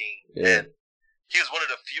ever seen. Yeah. And he was one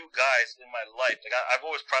of the few guys in my life. Like I've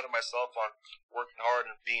always prided myself on working hard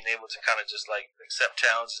and being able to kind of just like accept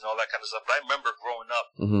challenges and all that kind of stuff. But I remember growing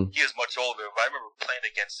up, he was much older, but I remember playing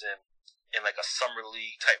against him in like a summer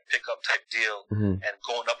league type pickup type deal and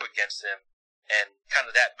going up against him and kind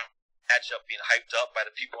of that matchup being hyped up by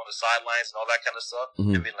the people on the sidelines and all that kind of stuff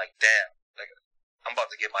and being like, damn, like I'm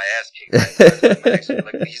about to get my ass kicked. Right?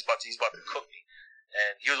 Like he's about to cook me.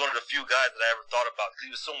 And he was one of the few guys that I ever thought about because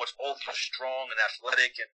he was so much older. He was strong and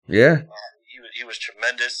athletic, and he was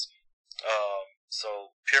tremendous.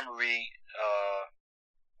 So Pierre-Marie,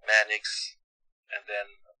 Mannix, and then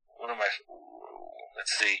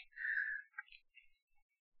let's see.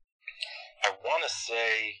 I want to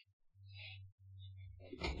say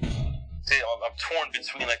I'm torn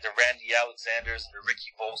between like the Randy Alexanders and the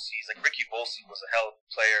Ricky Volsies. Like Ricky Volsi was a hell of a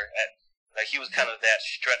player like he was kind of that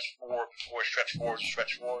stretch four before stretch fours,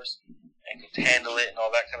 and could handle it and all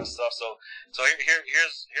that kind of stuff. So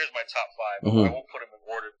here's my top 5. I won't put them in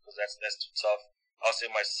order because that's too tough. I'll say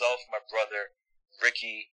myself, my brother,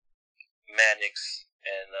 Ricky, Mannix,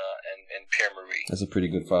 and Pierre-Marie. That's a pretty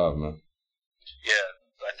good 5, man. Yeah,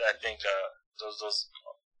 I think those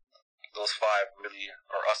 5 really,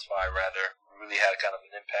 or us 5 rather, really had kind of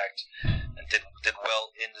an impact and did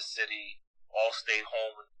well in the city. All stayed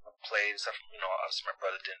home and played, except for, obviously my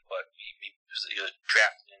brother didn't, but he was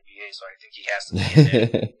drafted in the NBA, so I think he has to be in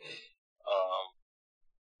there.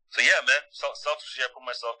 So yeah, man, selfishly I put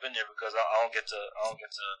myself in there because I don't get to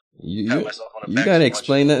pat myself on the back. You gotta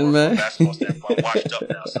explain that, man. Basketball standpoint, I'm washed up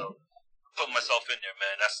now, so put myself in there,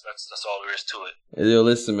 man. That's all there is to it. Yo,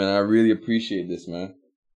 listen, man, I really appreciate this, man.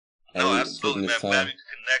 No, absolutely, man. Glad we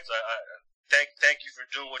could connect. I thank you for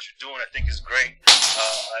doing what you're doing. I think it's great.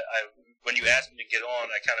 When you asked me to get on,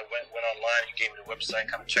 I kind of went online. You gave me the website,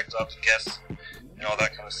 kind of checked out the guests and all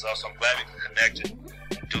that kind of stuff. So I'm glad we can connect and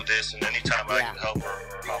do this. And anytime I can help or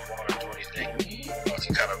hop on or do anything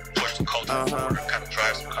to kind of push the culture forward and kind of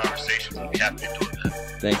drive some conversations, I'll be happy to do it, man.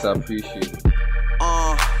 Thanks, I appreciate it.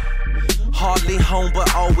 Hardly home,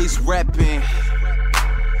 but always repping.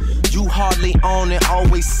 You hardly on it,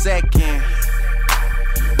 always second.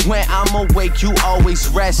 When I'm awake, you always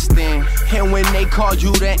resting. And when they call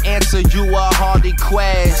you to answer, you a hardly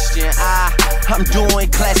question. I'm doing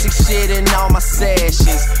classic shit in all my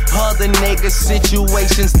sessions. Other niggas'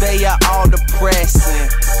 situations, they are all depressing.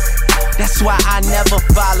 That's why I never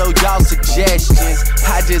follow y'all suggestions.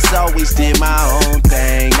 I just always did my own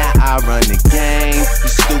thing. Now I run the game. You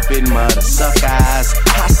stupid mother suckers.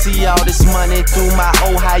 I see all this money through my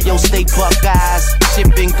Ohio State Buckeyes.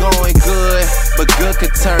 Shit been going good, but good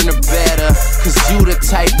could turn to better. Cause you the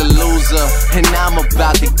type to loser, and I'm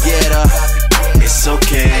about to get her. It's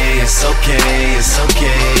okay, it's okay, it's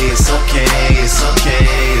okay, it's okay, it's okay,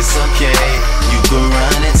 it's okay. You can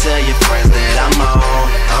run and tell your friends that I'm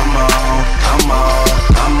on.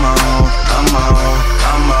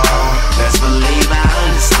 Best believe I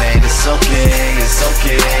understand. It's okay, it's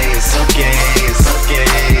okay, it's okay, it's okay,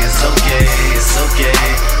 it's okay, it's okay.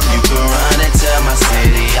 You can run and tell my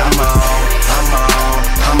city I'm on.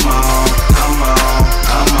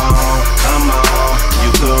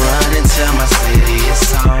 You can run and tell my city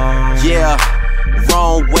it's on. Yeah.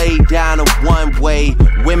 Wrong way down a one way.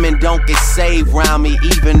 Women don't get saved round me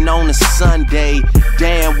even on a Sunday.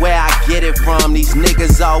 Damn, where I get it from. These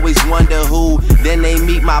niggas always wonder who. Then they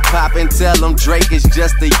meet my pop and tell them Drake is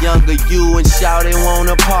just a younger you. And shout it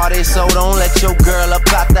wanna party, so don't let your girl up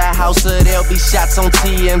out the house or there'll be shots on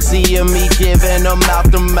TMZ of me giving them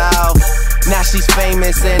out the mouth. Now she's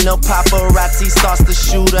famous and the paparazzi starts to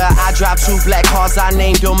shoot her. I drive 2 black cars, I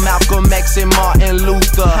named them Malcolm X and Martin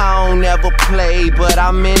Luther. I don't ever play, but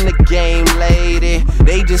I'm in the game, lady.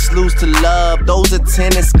 They just lose to love, those are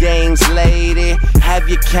tennis games, lady. Have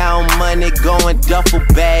you count money, going duffel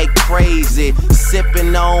bag crazy.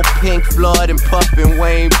 Sipping on Pink Floyd and puffin'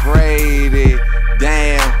 Wayne Brady.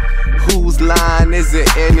 Damn, whose line is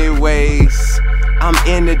it anyways? I'm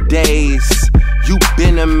in the daze, you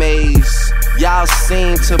been amazed. Y'all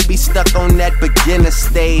seem to be stuck on that beginner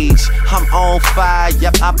stage. I'm on fire,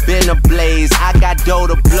 yep, I've been ablaze. I got dough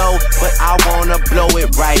to blow, but I wanna blow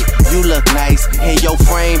it right. You look nice, and your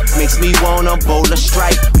frame makes me wanna bowl a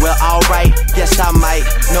strike. Well, alright, yes I might.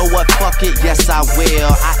 Know what, fuck it, yes I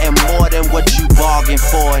will. I am more than what you bargained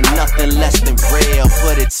for, and nothing less than real.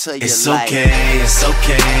 Put it to your life. It's okay, it's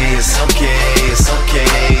okay, it's okay,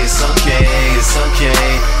 it's okay, it's okay.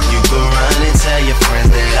 You can run and tell your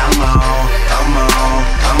friends that I'm on. I'm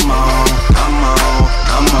on.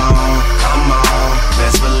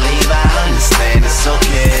 Best believe I understand. It's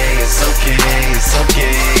okay, it's okay, it's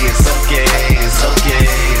okay, it's okay, it's okay,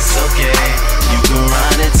 it's okay. You can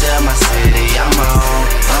run and tell my city I'm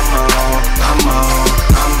on.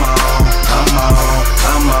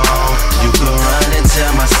 You can run and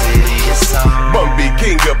tell my city it's on. Bumby,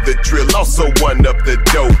 king of the drill, also one of the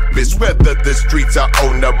dopest. Whether the streets are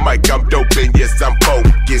on the mic, I'm dope and yes, I'm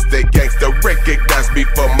focused. They gangsta recognize me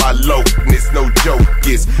for my lowness, no joke.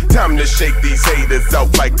 It's time to shake these haters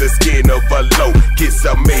off like the skin of a locust.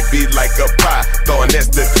 Or maybe like a python, that's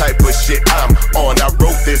the type of shit I'm on. I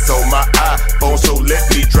wrote this on my iPhone, so let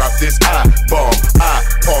me drop this I-bomb. I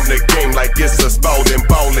palm the game like it's a Spalding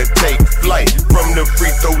ball and take flight. From the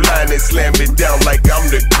free throw line and slam it down like I'm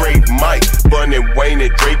the great Mike. Bun and Wayne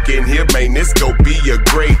and Drake in here, man, this gon' be a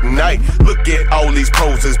great night. Look at all these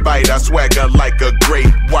poses bite, I swagger like a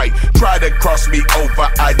great white. Try to cross me over,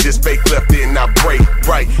 I just fake left and I break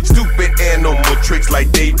right. Stupid animal tricks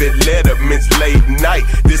like David Letterman's late night.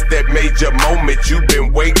 This that major moment you've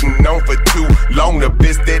been waiting on for too long. The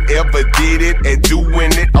best that ever did it and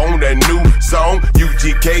doing it on a new song.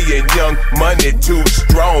 UGK and Young Money too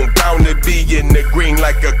strong. Bound to be in the green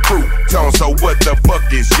like a crouton. So what the fuck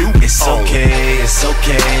is you? It's okay, it's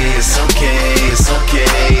okay, it's okay, it's okay,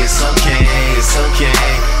 it's okay, it's okay.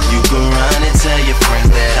 You can run and tell your friends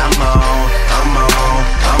that I'm on.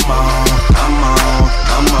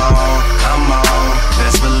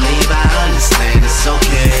 Best believe I understand. It's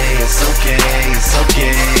okay, it's okay, it's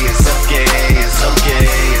okay, it's okay, it's okay,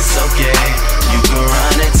 it's okay. You can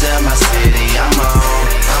run and tell my city I'm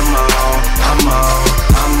on.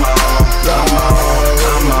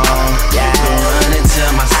 Yeah. You can run and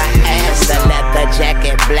tell my city it's the leather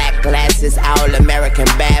jacket, black glasses, all-American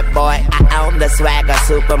bad boy. I own the Swagger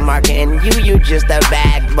supermarket and you just a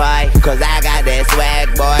bag boy. Cause I got that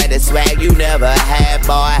swag boy, the swag you never had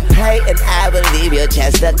boy. Hey, and I believe you're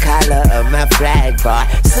just the color of my flag boy.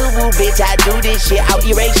 Subu bitch, I do this shit, I'll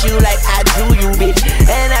erase you like I do you bitch.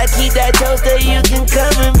 And I keep that toaster, you can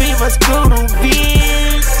come and be my screw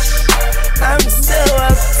bitch. I'm so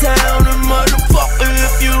uptown, a motherfucker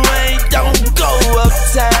if you ain't, don't go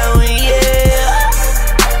uptown, yeah.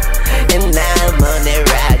 And now I'm on that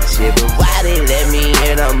ride shit, but why they let me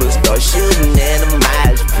in? I'ma start shooting in a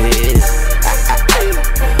mosh pit.